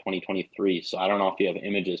summer of 2023. So I don't know if you have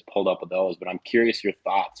images pulled up of those, but I'm curious your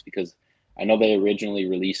thoughts because I know they originally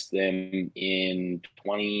released them in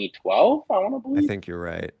 2012, I want to I believe. think you're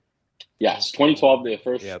right. Yes, 2012, they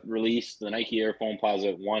first Yep. released the Nike Air Foam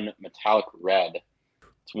Posit 1 Metallic Red.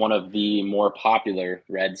 It's one of the more popular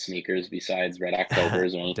red sneakers besides Red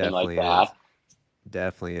Octobers or anything like Definitely that. is.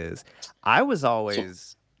 Definitely is. I was So,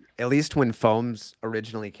 always, at least when foams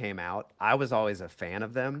originally came out, I was always a fan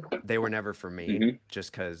of them. They were never for me, mhm.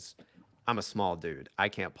 just because I'm a small dude. I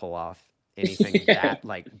can't pull off anything that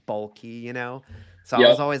like bulky, you know? So I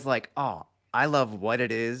was Yep. always like, oh, I love what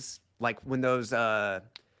it is. Like when those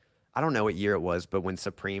I don't know what year it was, but when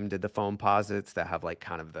Supreme did the foam posits that have like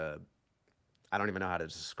kind of the I don't even know how to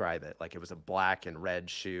describe it. Like it was a black and red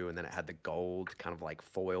shoe, and then it had the gold kind of like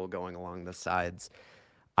foil going along the sides.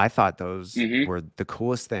 I thought those Mhm. were the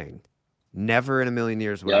coolest thing. Never in a million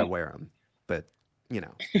years would I Yep. wear them, but you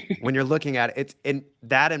know, when you're looking at it, it's in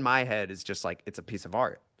that in my head is just like it's a piece of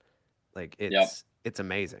art. Like Yep. it's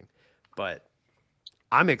amazing. But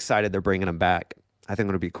I'm excited they're bringing them back. I think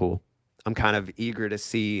it'll be cool. I'm kind of eager to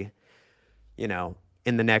see, you know,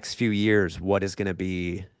 in the next few years, what is going to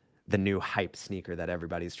be the new hype sneaker that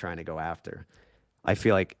everybody's trying to go after. I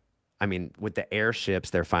feel like, I mean, with the airships,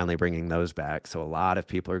 they're finally bringing those back. So a lot of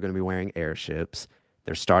people are going to be wearing airships.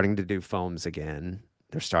 They're starting to do foams again.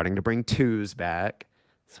 They're starting to bring twos back.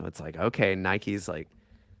 So it's like, okay, Nike's like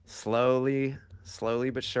slowly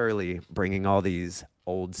but surely bringing all these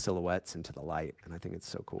old silhouettes into the light. And I think it's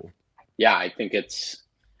so cool. Yeah, I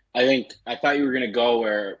thought you were gonna go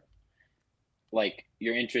where like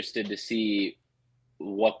you're interested to see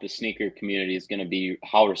what the sneaker community is gonna be,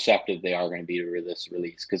 how receptive they are gonna be to this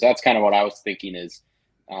release. Because that's kind of what I was thinking is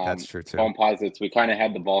That's true too. foam posits. We kind of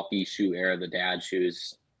had the bulky shoe era, the dad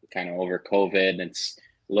shoes, kind of over COVID, and it's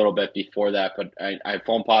a little bit before that. But I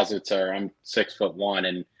foam posits are I'm 6'1"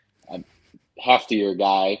 and I'm a heftier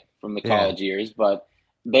guy from the Yeah. college years, but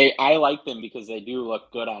I like them because they do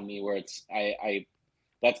look good on me. Where it's I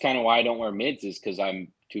that's kind of why I don't wear mids is because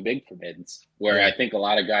I'm too big for mids. Where I Yeah. think a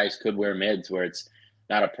lot of guys could wear mids, where it's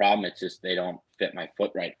not a problem. It's just they don't fit my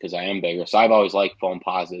foot right because I am bigger. So I've always liked foam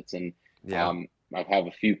posits, and Yeah. um, I have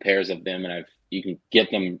a few pairs of them, and I've you can get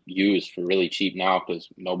them used for really cheap now because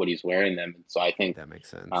nobody's wearing them. And so I think That makes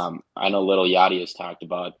sense. I know Little Yachty has talked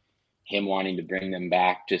about him wanting to bring them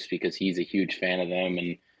back just because he's a huge fan of them,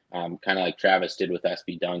 and kind of like Travis did with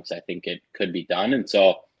SB Dunks. I think it could be done, and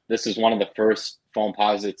so this is one of the first foam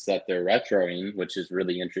posits that they're retroing, which is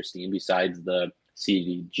really interesting. Besides the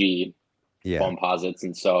CDG Yeah. foam posits,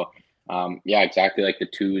 and so yeah, exactly like the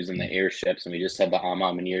twos and the airships, and we just had the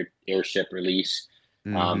Ama airship release,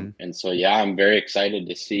 Mm-hmm. and so yeah, I'm very excited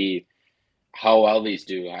to see how well these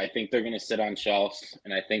do. I think they're going to sit on shelves,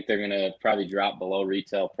 and I think they're going to probably drop below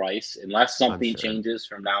retail price unless I'm something sure. changes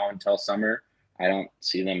from now until summer. I don't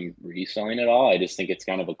see them reselling at all. I just think it's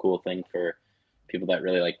kind of a cool thing for people that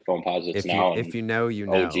really like foam posits now If and you know, you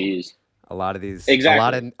know. OGs. A lot of these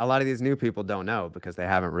Exactly. a lot of these new people don't know because they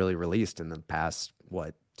haven't really released in the past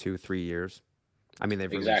what 2 3 years. I mean,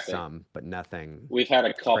 they've released Exactly. some, but nothing We've had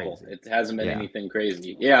a couple. crazy. It hasn't been Yeah. anything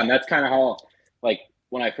crazy. Yeah, and that's kind of how like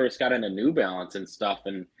when I first got into New Balance and stuff,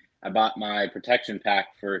 and I bought my protection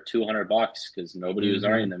pack for $200 because nobody was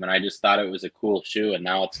wearing Mm-hmm. them, and I just thought it was a cool shoe. And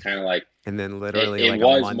now it's kind of like And then literally it like a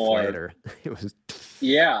was month more, later, it was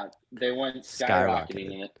yeah, they went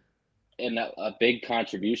skyrocketing, skyrocketed. and a big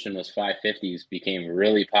contribution was 550s became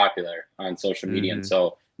really popular on social media, and Mm-hmm.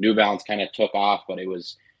 so New Balance kind of took off. But it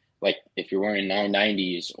was like if you're wearing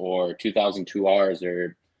 990s or 2002 Rs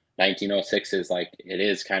or 1906s, like it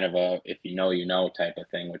is kind of a if you know you know type of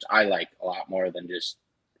thing, which I like a lot more than just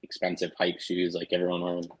expensive hype shoes like everyone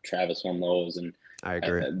wearing Travis One Lows. And I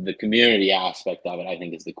agree. the community aspect of it I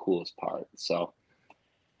think is the coolest part. So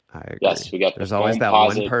I agree. yes, we got the There's always foam that one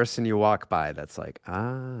posit. person you walk by that's like,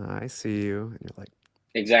 ah, I see you. And you're like,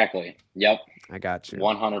 Exactly. Yep. I got you.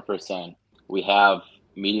 100%. We have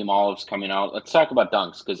medium olives coming out. Let's talk about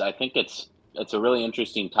dunks because I think it's a really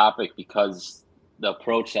interesting topic because the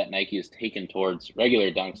approach that Nike has taken towards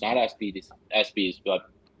regular dunks, not SBs, but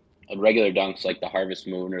regular dunks like the Harvest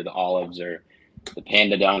Moon or the olives or the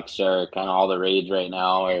Panda dunks are kind of all the rage right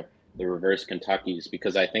now, or the reverse Kentuckys,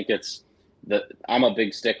 because I think I'm a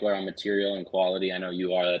big stickler on material and quality. I know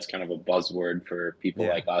you are. That's kind of a buzzword for people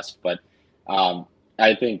Yeah. like us, but um,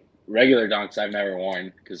 I think regular dunks I've never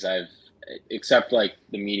worn because except like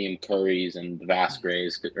the medium curries and the vast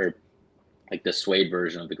grays, or like the suede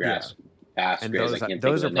version of the Yeah. grass vast And grays. I those can't think of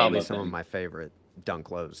those the are name probably of some of them. my favorite dunk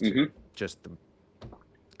lows too. Hmm. Just the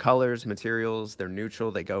colors, materials, they're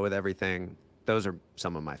neutral, they go with everything. Those are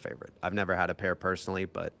some of my favorite. I've never had a pair personally,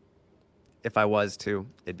 but if I was to,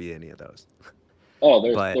 it'd be any of those. Oh,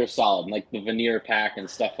 But they're solid, like the veneer pack and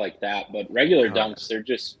stuff like that. But regular oh yeah.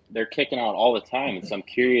 dunks, they're kicking out all the time. And so I'm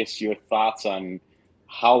curious your thoughts on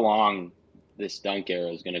how long this dunk era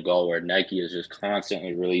is going to go, where Nike is just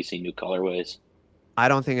constantly releasing new colorways. I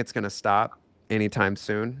don't think it's going to stop anytime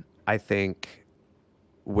soon. I think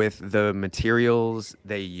with the materials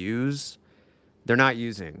they use, they're not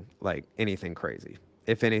using like anything crazy.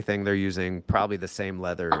 If anything, they're using probably the same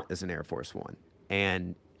leather as an Air Force One.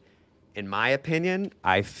 And in my opinion,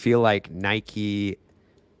 I feel like Nike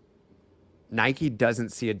doesn't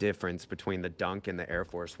see a difference between the Dunk and the Air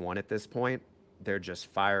Force One at this point. They're just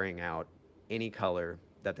firing out any color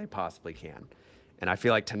that they possibly can. And I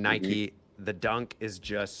feel like to Hmm. Nike, the Dunk is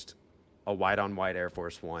just a white on white Air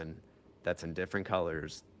Force One that's in different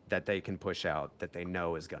colors that they can push out that they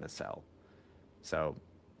know is going to sell. So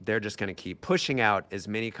they're just going to keep pushing out as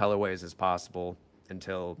many colorways as possible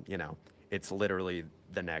until, it's literally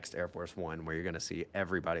the next Air Force One where you're going to see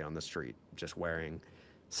everybody on the street just wearing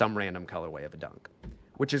some random colorway of a dunk,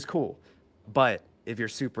 which is cool. But if you're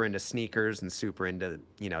super into sneakers and super into,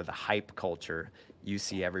 the hype culture, you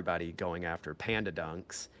see everybody going after panda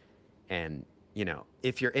dunks. And,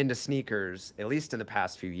 if you're into sneakers, at least in the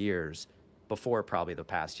past few years, before probably the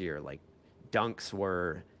past year, like dunks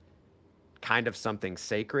were kind of something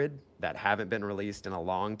sacred that haven't been released in a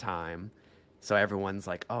long time. So everyone's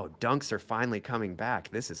like, oh, dunks are finally coming back.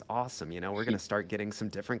 This is awesome. We're going to start getting some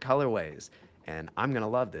different colorways and I'm going to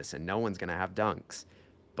love this and no one's going to have dunks.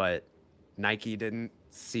 But Nike didn't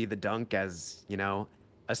see the dunk as,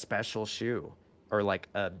 a special shoe or like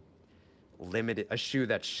a shoe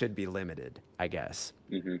that should be limited, I guess.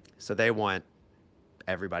 Hmm. So they want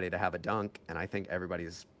everybody to have a dunk. And I think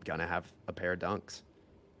everybody's going to have a pair of dunks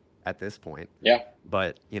at this point. Yeah.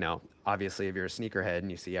 But, obviously, if you're a sneakerhead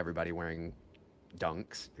and you see everybody wearing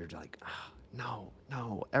dunks, you're like, oh,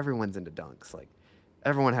 no, everyone's into dunks. Like,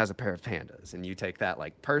 everyone has a pair of pandas. And you take that,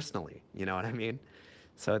 like, personally. You know what I mean?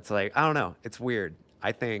 So it's like, I don't know. It's weird.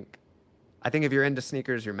 I think if you're into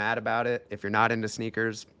sneakers, you're mad about it. If you're not into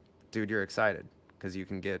sneakers, dude, you're excited because you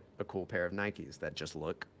can get a cool pair of Nikes that just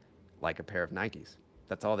look like a pair of Nikes.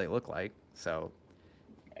 That's all they look like. So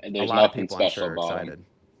And a there's lot of nothing people, I'm special sure, are about them. excited.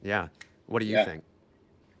 Yeah. What do you Yeah. think?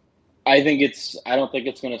 I don't think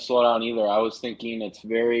it's going to slow down either. I was thinking it's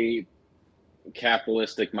very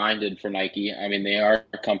capitalistic minded for Nike. I mean, they are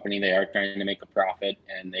a company, they are trying to make a profit,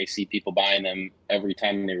 and they see people buying them every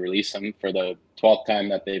time they release them. For the 12th time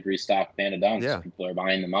that they've restocked Panda Dunks, Yeah. people are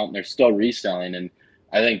buying them out and they're still reselling. And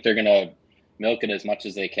I think they're going to milk it as much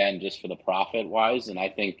as they can just for the profit wise. And I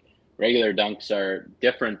think regular dunks are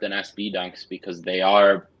different than SB dunks because they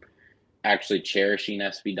are actually cherishing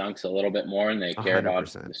SB dunks a little bit more and they care about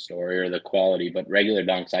 100%. the story or the quality. But regular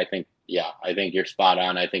dunks, I think, yeah, I think you're spot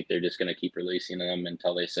on. I think they're just going to keep releasing them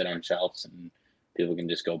until they sit on shelves and people can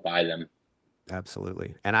just go buy them.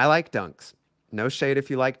 Absolutely. And I like dunks. No shade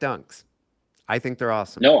if you like dunks. I think they're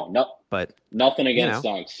awesome. No, no, But, nothing you against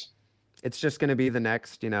know, dunks. it's just going to be the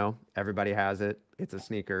next, everybody has it. It's a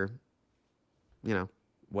sneaker, you know,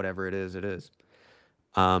 whatever it is, it is.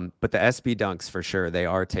 But the SB dunks for sure, they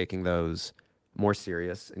are taking those more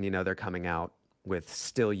serious and, they're coming out with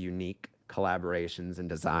still unique collaborations and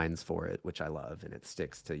designs for it, which I love. And it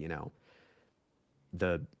sticks to,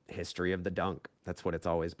 the history of the Dunk. That's what it's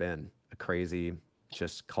always been. A crazy,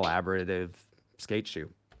 just collaborative skate shoe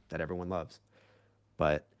that everyone loves.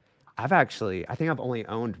 But I think I've only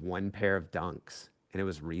owned one pair of Dunks, and it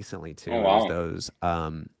was recently too. Oh It was wow. those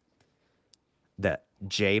the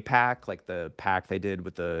J pack, like the pack they did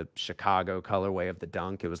with the Chicago colorway of the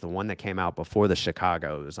Dunk. It was the one that came out before the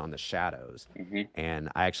Chicago. It was on the Shadows. Hmm. And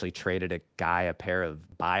I actually traded a guy a pair of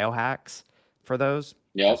Biohacks for those,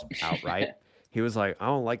 Yep. just outright. He was like, I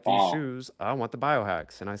don't like these Wow. shoes. I want the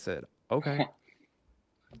Biohacks. And I said, okay.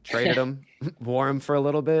 Traded them, wore them for a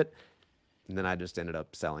little bit, and then I just ended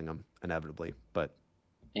up selling them inevitably. But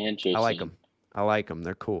I like Interesting. them. I like them.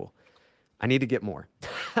 They're cool. I need to get more.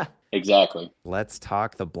 Exactly. Let's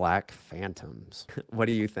talk the Black Phantoms. What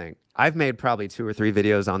do you think? I've made probably 2 or 3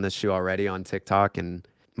 videos on this shoe already on TikTok, and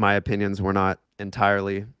my opinions were not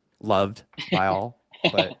entirely loved by all,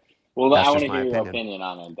 but Well, I that's want just to my hear your opinion. opinion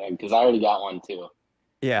on it then, because I already got one too.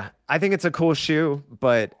 Yeah, I think it's a cool shoe,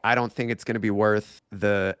 but I don't think it's going to be worth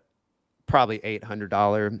the probably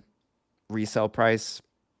 $800 resale price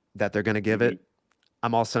that they're going to give Hmm. it.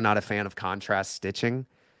 I'm also not a fan of contrast stitching.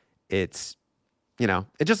 It's,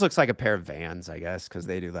 it just looks like a pair of Vans, I guess, because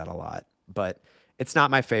they do that a lot. But it's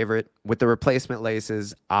not my favorite. With the replacement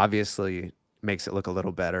laces, obviously makes it look a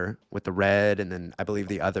little better with the red. And then I believe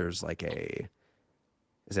the other's like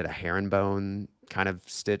is it a herringbone kind of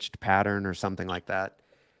stitched pattern or something like that?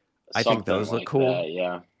 I think Something those look like cool. that,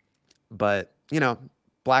 yeah. But,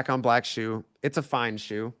 black on black shoe, it's a fine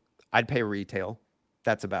shoe. I'd pay retail.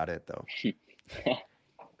 That's about it, though.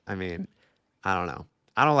 I mean, I don't know.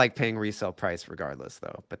 I don't like paying resale price regardless,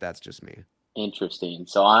 though, but that's just me. Interesting.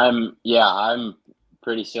 So I'm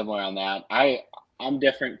pretty similar on that. I'm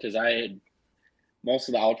different because most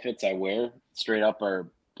of the outfits I wear straight up are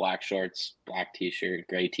black shorts, black t-shirt,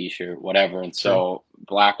 gray t-shirt, whatever. And True. so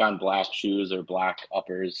black on black shoes or black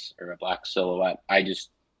uppers or a black silhouette, I just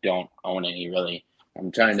don't own any really.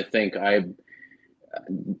 I'm trying to think.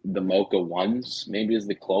 The Mocha ones maybe is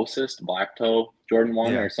the closest black toe Jordan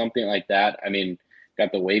 1 Yeah, or something like that. I mean,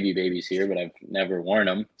 got the wavy babies here, but I've never worn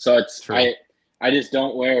them. So true. I just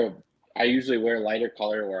don't wear. I usually wear lighter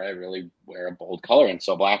color, or I really wear a bold color, and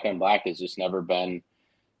so black on black has just never been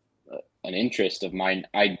an interest of mine.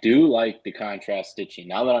 I do like the contrast stitching.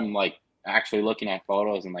 Now that I'm like actually looking at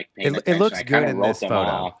photos and like paying It attention, looks I kind good of in wrote this them photo.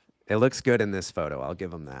 off. It looks good in this photo. I'll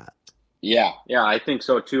give them that. Yeah, yeah, I think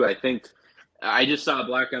so too. I think I just saw a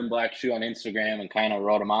black on black shoe on Instagram and kind of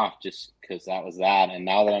wrote them off just because that was that. And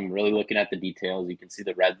now that I'm really looking at the details, you can see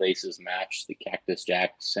the red laces match the Cactus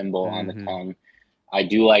Jack symbol on the Hmm. tongue. I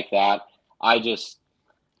do like that. I just,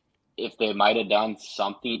 if they might have done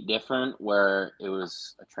something different where it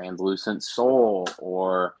was a translucent sole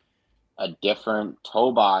or a different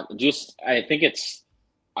toe box, I think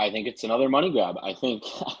it's another money grab. I think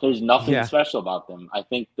there's nothing Yeah, special about them. I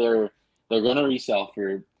think they're gonna resell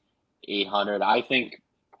for 800. I think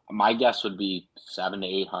my guess would be 700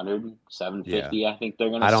 to 800, seven yeah. fifty. I think they're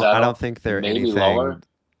gonna I don't settle, think they're maybe lower. anything.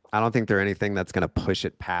 I don't think they're anything that's gonna push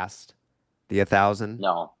it past the 1,000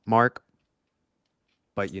 No, mark.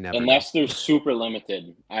 But you never know. unless they're super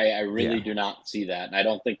limited. I really Yeah. do not see that, and I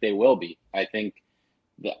don't think they will be. I think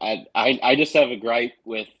that I just have a gripe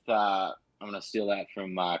with. I'm gonna steal that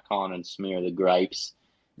from Colin and Smear, the gripes.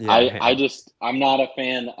 Yeah. Yeah. I'm not a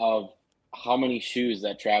fan of how many shoes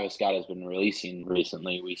that Travis Scott has been releasing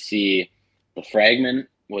recently. We see the Fragment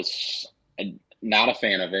was not a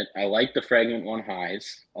fan of it. I like the Fragment one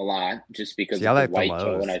highs a lot just because See, I of the like the white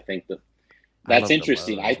toe, and lows. I think that I that's love the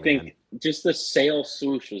interesting. I lows, man. think just the sail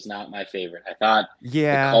swoosh was not my favorite. I thought the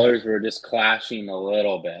Yeah, colors were just clashing a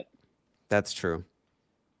little bit, that's true.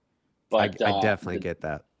 but I definitely get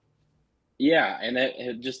that. yeah,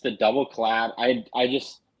 and just the double clad.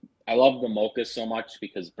 I love the mocha so much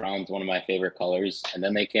because brown's one of my favorite colors. And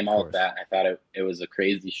then they came Of out with course. that. I thought it was a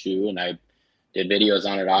crazy shoe, and I did videos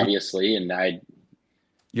on it, You- obviously. And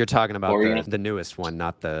You're talking what about were you gonna? the newest one,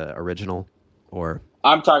 not the original, or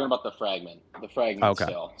I'm talking about the fragment okay.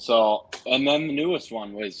 still. So, and then the newest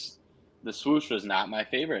one was the swoosh was not my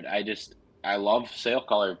favorite. I love sail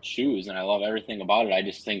colored shoes, and I love everything about it. I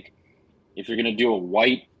just think if you're gonna do a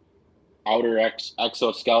white outer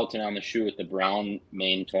exoskeleton on the shoe with the brown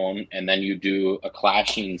main tone, and then you do a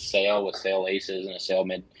clashing sail with sail laces and a sail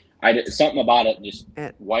mid. Something about it, just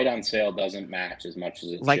And white on sail doesn't match as much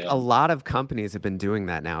as it like a should. lot of companies have been doing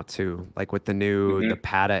that now too. Like with the Hmm.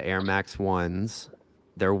 Pata Air Max ones,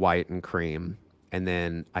 they're white and cream. And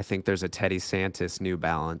then I think there's a Teddy Santis New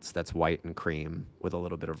Balance that's white and cream with a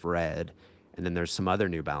little bit of red. And then there's some other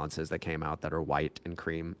New Balances that came out that are white and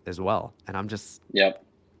cream as well. And I'm just, Yep.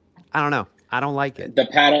 I don't know. I don't like it. The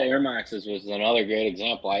Pata Air Maxes was another great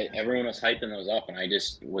example. Everyone was hyping those up, and I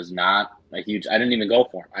just was not a huge. I didn't even go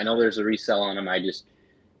for them. I know there's a resell on them. I just,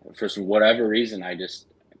 for some whatever reason, I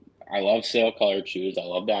love sail colored shoes. I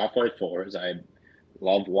love the off-white fours. I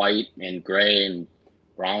love white and gray and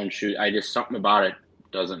brown shoes. I just, something about it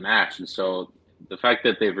doesn't match. And so the fact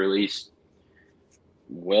that they've released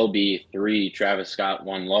will be 3 Travis Scott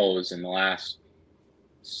 1 lows in the last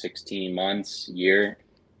 16 months, year.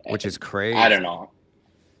 Which is crazy. I don't know.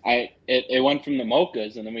 It went from the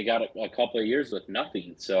mochas, and then we got a couple of years with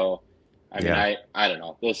nothing. So, I mean, I don't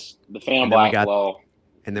know. The Phantom Black low.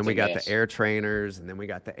 And then we got the Air Trainers, and then we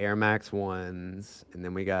got the Air Max ones, and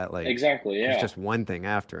then we got like exactly, yeah. It's just one thing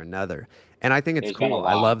after another, and I think it's cool.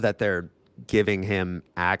 I love that they're giving him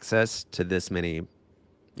access to this many,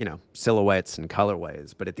 silhouettes and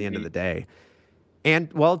colorways. But at the end of the day,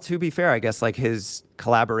 and well, to be fair, I guess like his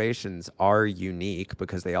collaborations are unique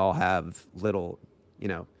because they all have little,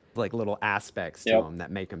 like little aspects to them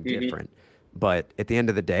that make them different. But at the end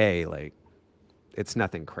of the day, like it's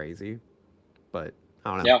nothing crazy, but.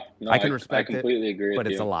 I don't know. Yeah, no, I can respect it. I completely agree but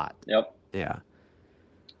with it's you. a lot. Yep. Yeah.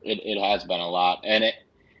 It has been a lot. And it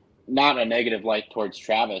not a negative light towards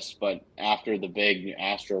Travis, but after the big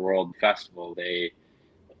Astro World Festival,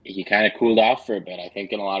 he kind of cooled off for a bit. I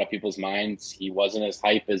think in a lot of people's minds, he wasn't as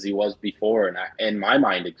hype as he was before. And in my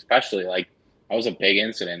mind, especially, like, that was a big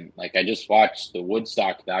incident. Like, I just watched the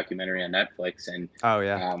Woodstock documentary on Netflix, and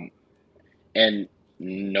and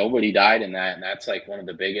nobody died in that, and that's like one of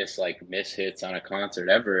the biggest like mishits on a concert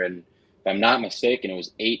ever. And if I'm not mistaken, it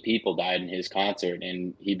was 8 people died in his concert,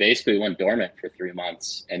 and he basically went dormant for 3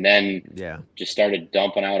 months, and then just started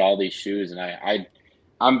dumping out all these shoes. And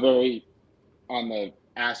I'm very on the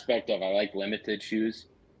aspect of I like limited shoes,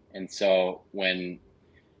 and so when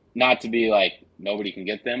not to be like nobody can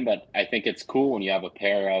get them, but I think it's cool when you have a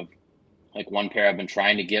pair of like one pair I've been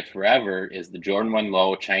trying to get forever is the Jordan 1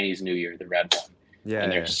 Low Chinese New Year, the red one. Yeah,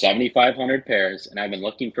 and there's 7,500 pairs, and I've been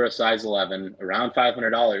looking for a size 11, around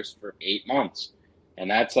 $500 for 8 months, and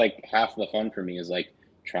that's like half the fun for me is like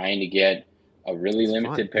trying to get a really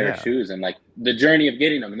limited pair of shoes, and like the journey of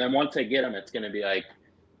getting them. And then once I get them, it's gonna be like,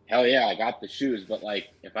 hell yeah, I got the shoes. But like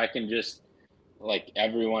if I can just like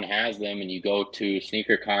everyone has them, and you go to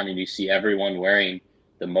SneakerCon and you see everyone wearing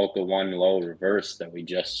the Mocha 1 Low reverse that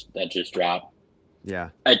just dropped. Yeah.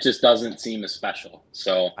 It just doesn't seem as special.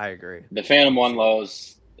 So I agree. The Phantom 1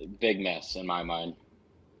 Low's big mess in my mind.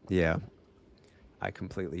 Yeah. I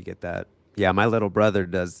completely get that. Yeah, my little brother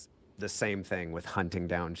does the same thing with hunting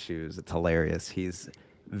down shoes. It's hilarious. He's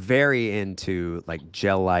very into like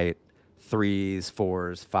gel light 3s,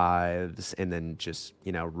 4s, 5s, and then just,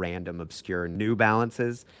 random obscure New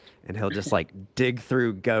Balances. And he'll just like dig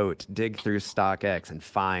through GOAT, dig through StockX, and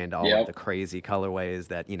find all of the crazy colorways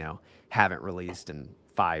that, haven't released in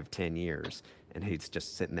 5-10 years. And he's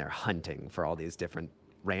just sitting there hunting for all these different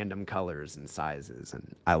random colors and sizes.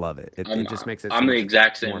 And I love it. It just makes it I'm the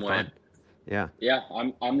exact same way. Fun. Yeah. Yeah.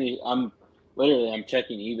 I'm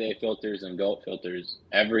checking eBay filters and GOAT filters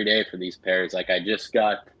every day for these pairs. Like I just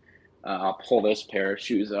got, I'll pull this pair of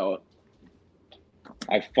shoes out.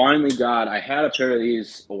 I had a pair of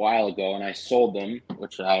these a while ago, and I sold them,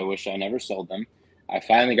 which I wish I never sold them. I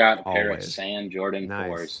finally got a pair of Sand Jordan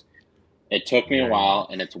 4s. It took me a while,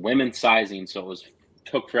 and it's women's sizing, so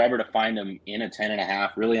took forever to find them in a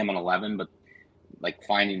 10.5. Really, I'm an 11, but like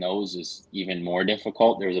finding those is even more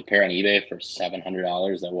difficult. There was a pair on eBay for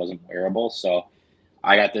 $700 that wasn't wearable, so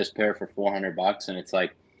I got this pair for $400, and it's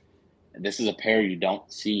like, this is a pair you don't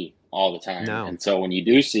see all the time. No. And so when you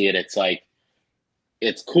do see it, it's like,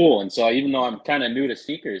 it's cool. And so even though I'm kind of new to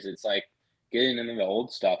sneakers, it's like getting into the old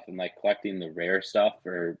stuff and like collecting the rare stuff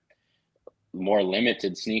or more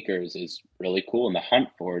limited sneakers is really cool. And the hunt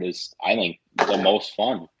for it is, I think, the most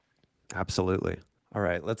fun. Absolutely. All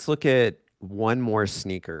right, let's look at one more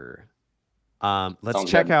sneaker. Let's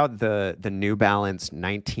check out the New Balance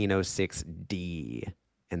 1906D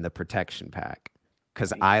in the protection pack,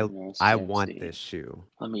 because I want this shoe.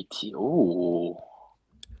 Let me see. Ooh.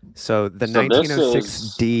 So the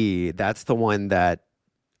 1906D, that's the one that,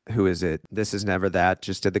 who is it? This Is Never That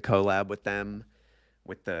just did the collab with them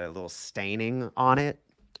with the little staining on it.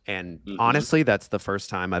 And honestly, that's the first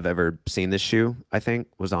time I've ever seen this shoe, I think,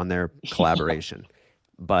 was on their collaboration.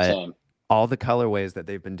 But all the colorways that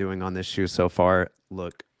they've been doing on this shoe so far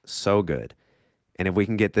look so good. And if we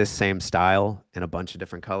can get this same style in a bunch of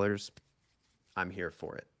different colors, I'm here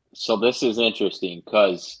for it. So this is interesting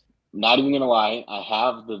because, not even going to lie, I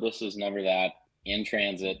have the This Is Never That in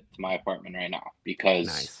transit to my apartment right now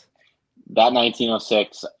because That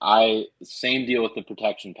 1906, same deal with the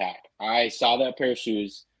protection pack. I saw that pair of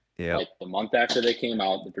shoes Yep. like the month after they came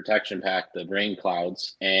out, the protection pack, the rain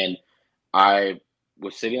clouds, and I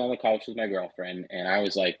was sitting on the couch with my girlfriend, and I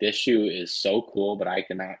was like, "This shoe is so cool, but I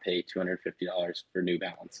cannot pay $250 for New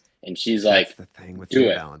Balance." And she's That's like, the thing with "Do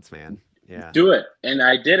New it, Balance, man. Yeah. do it." And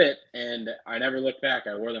I did it, and I never looked back.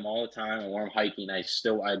 I wore them all the time. I wore them hiking. I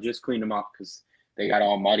just cleaned them up because they got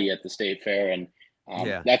all muddy at the state fair, and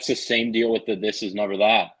Yeah. that's the same deal with the "This Is Never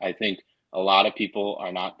That." I think a lot of people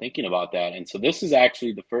are not thinking about that, and so this is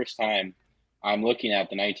actually the first time I'm looking at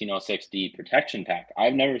the 1906D protection pack.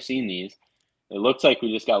 I've never seen these. It looks like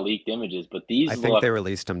we just got leaked images, but I these think look they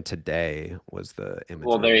released them today was the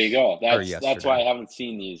well. There you images go. or That's why yesterday. I haven't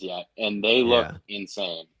seen these yet, and they look Yeah.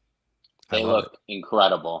 insane. I They love it. look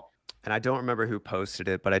incredible. And I don't remember who posted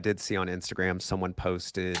it, but I did see on Instagram someone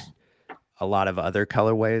posted a lot of other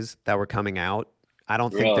colorways that were coming out. I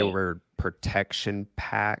don't think they Really? were protection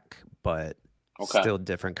pack, but Okay. still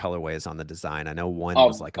different colorways on the design. I know one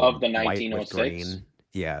was Of like a of the white with 1906? green.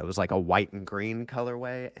 Yeah, it was like a white and green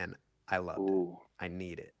colorway, and I loved it. Ooh. I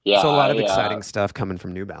need it. Yeah, So a lot of I exciting stuff coming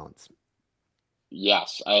from New Balance.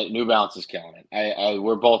 yes, New Balance is killing it.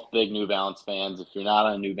 We're both big New Balance fans. If you're not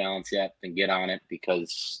on New Balance yet, then get on it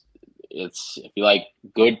because it's if you like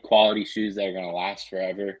good quality shoes that are going to last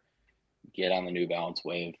forever, get on the New Balance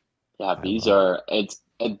wave. Yeah, I these love it. are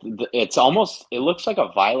it's almost it looks like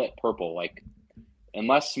a violet purple. Like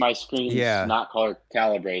unless my screen's Yeah. not color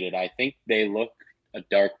calibrated, I think they look a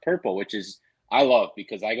dark purple, which is I love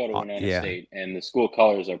because I go to Winona Yeah. State and the school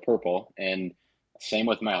colors are purple. And same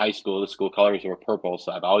with my high school, the school colors were purple.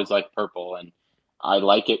 So I've always liked purple. And I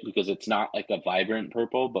like it because it's not like a vibrant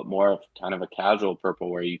purple, but more of kind of a casual purple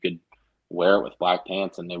where you could wear it with black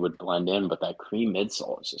pants and they would blend in. But that cream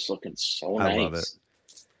midsole is just looking so I love it. nice.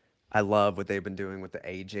 I love what they've been doing with the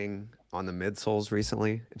aging on the midsoles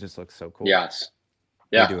recently. It just looks so cool. Yes.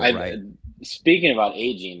 They Yeah. do it right. Speaking about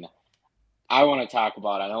aging, I want to talk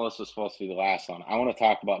about. I know this was supposed to be the last one. I want to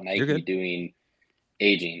talk about You're Nike good. doing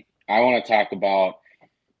aging. I want to talk about.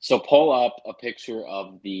 So pull up a picture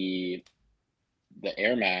of the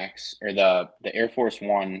Air Max or the Air Force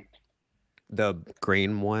One, The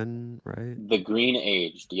green one, right? the green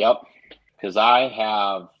aged. Yep, because I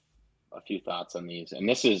have a few thoughts on these, and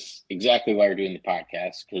this is exactly why we're doing the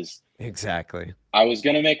podcast. Because Exactly. I was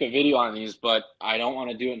gonna make a video on these, but I don't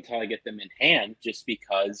want to do it until I get them in hand, just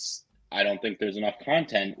because I don't think there's enough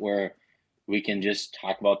content where we can just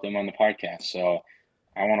talk about them on the podcast. So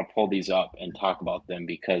I want to pull these up and talk about them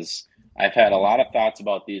because I've had a lot of thoughts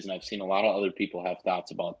about these, and I've seen a lot of other people have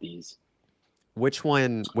thoughts about these. Which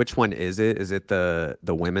one is it? Is it the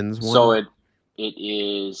women's So one? it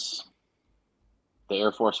is the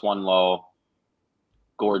Air Force One Low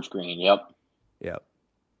Gorge Green. Yep, Yep.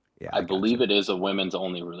 Yeah, I I got believe you. it is a women's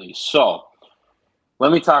only release. So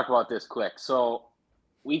let me talk about this quick. So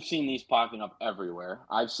we've seen these popping up everywhere.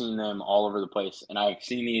 I've seen them all over the place, and I've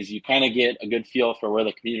seen these. You kind of get a good feel for where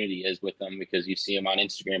the community is with them because you see them on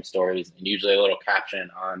Instagram stories and usually a little caption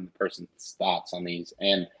on the person's thoughts on these.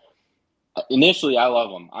 And initially, I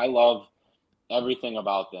love them. I love everything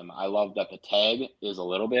about them. I love that the tag is a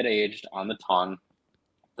little bit aged on the tongue,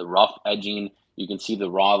 the rough edging. You can see the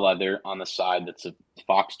raw leather on the side. That's a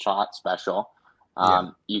Foxtrot special. Yeah.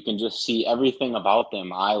 You can just see everything about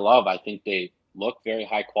them. I love. I think they look very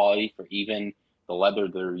high quality for even the leather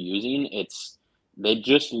they're using. They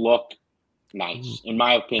just look Ooh. nice in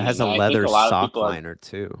my It has opinion. a And I think leather a lot of sock people are, liner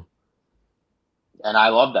too. and I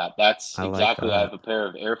love that. That's I like exactly. I that. have a pair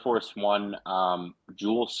of Air Force One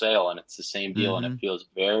Jewel Sail, and it's the same deal, and it Mm-hmm. feels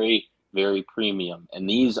very, very premium. And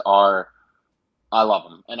these are I love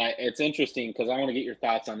them, and it's interesting because I want to get your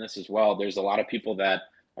thoughts on this as well. There's a lot of people that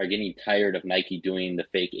are getting tired of Nike doing the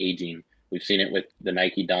fake aging. We've seen it with the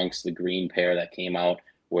Nike Dunks, the green pair that came out,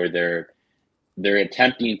 where they're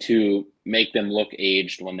attempting to make them look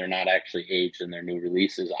aged when they're not actually aged in their new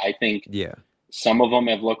releases. I think Yeah. some of them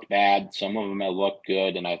have looked bad, some of them have looked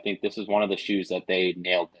good, and I think this is one of the shoes that they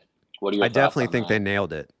nailed it. What are your I thoughts definitely on think that? they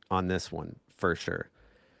nailed it on this one for sure.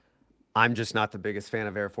 I'm just not the biggest fan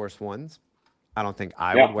of Air Force Ones. I don't think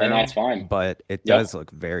I would Yeah, and wear that's them, fine. but it Yep. does look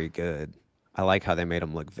very good. I like how they made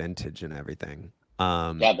them look vintage and everything.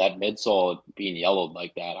 Yeah, that midsole being yellowed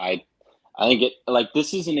like that. I think it like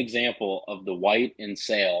this is an example of the white and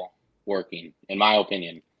sail working, in my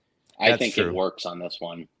opinion. I That's think it true. works on this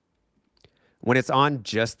one. When it's on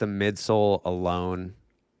just the midsole alone,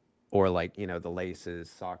 or like, the laces,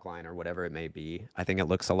 sock line, or whatever it may be, I think it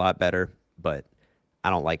looks a lot better, but I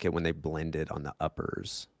don't like it when they blend it on the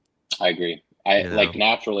uppers, I agree. you I like know?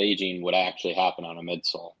 natural aging would actually happen on a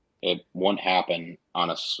midsole. it won't happen on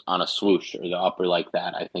a swoosh or the upper like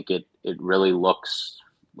that. I think it really looks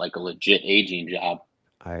like a legit aging job.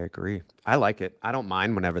 I agree. I like it. I don't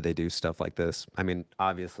mind whenever they do stuff like this. I mean,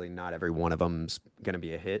 obviously, not every one of them's gonna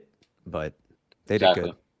be a hit, but they did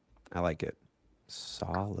Exactly. good. I like it.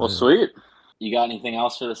 Well, Solid. sweet. You got anything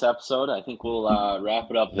else for this episode? I think we'll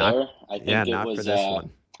wrap it up Not, there. I yeah, think it not for was this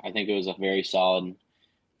one. I think it was a very solid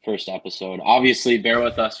first episode. Obviously, bear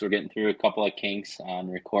with us. We're getting through a couple of kinks on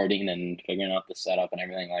recording and figuring out the setup and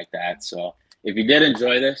everything like that. So if you did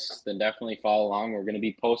enjoy this, then definitely follow along. We're going to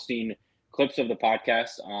be posting clips of the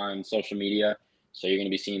podcast on social media. So you're going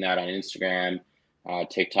to be seeing that on Instagram,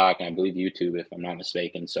 TikTok, and I believe YouTube, if I'm not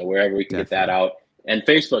mistaken. So wherever we can get that Definitely. out. And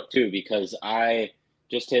Facebook, too, because I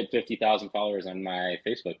just hit 50,000 followers on my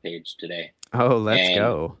Facebook page today. Oh, let's And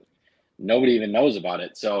go. nobody even knows about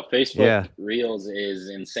it. So Facebook Yeah. Reels is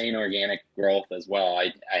insane organic growth as well.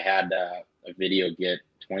 I had a video get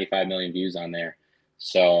 25 million views on there.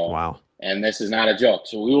 So, Wow. and this is not a joke.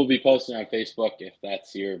 So we will be posting on Facebook. If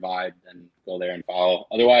that's your vibe, then go there and follow.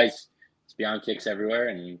 Otherwise, it's Beyond Kicks everywhere.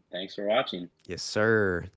 And thanks for watching. Yes, sir.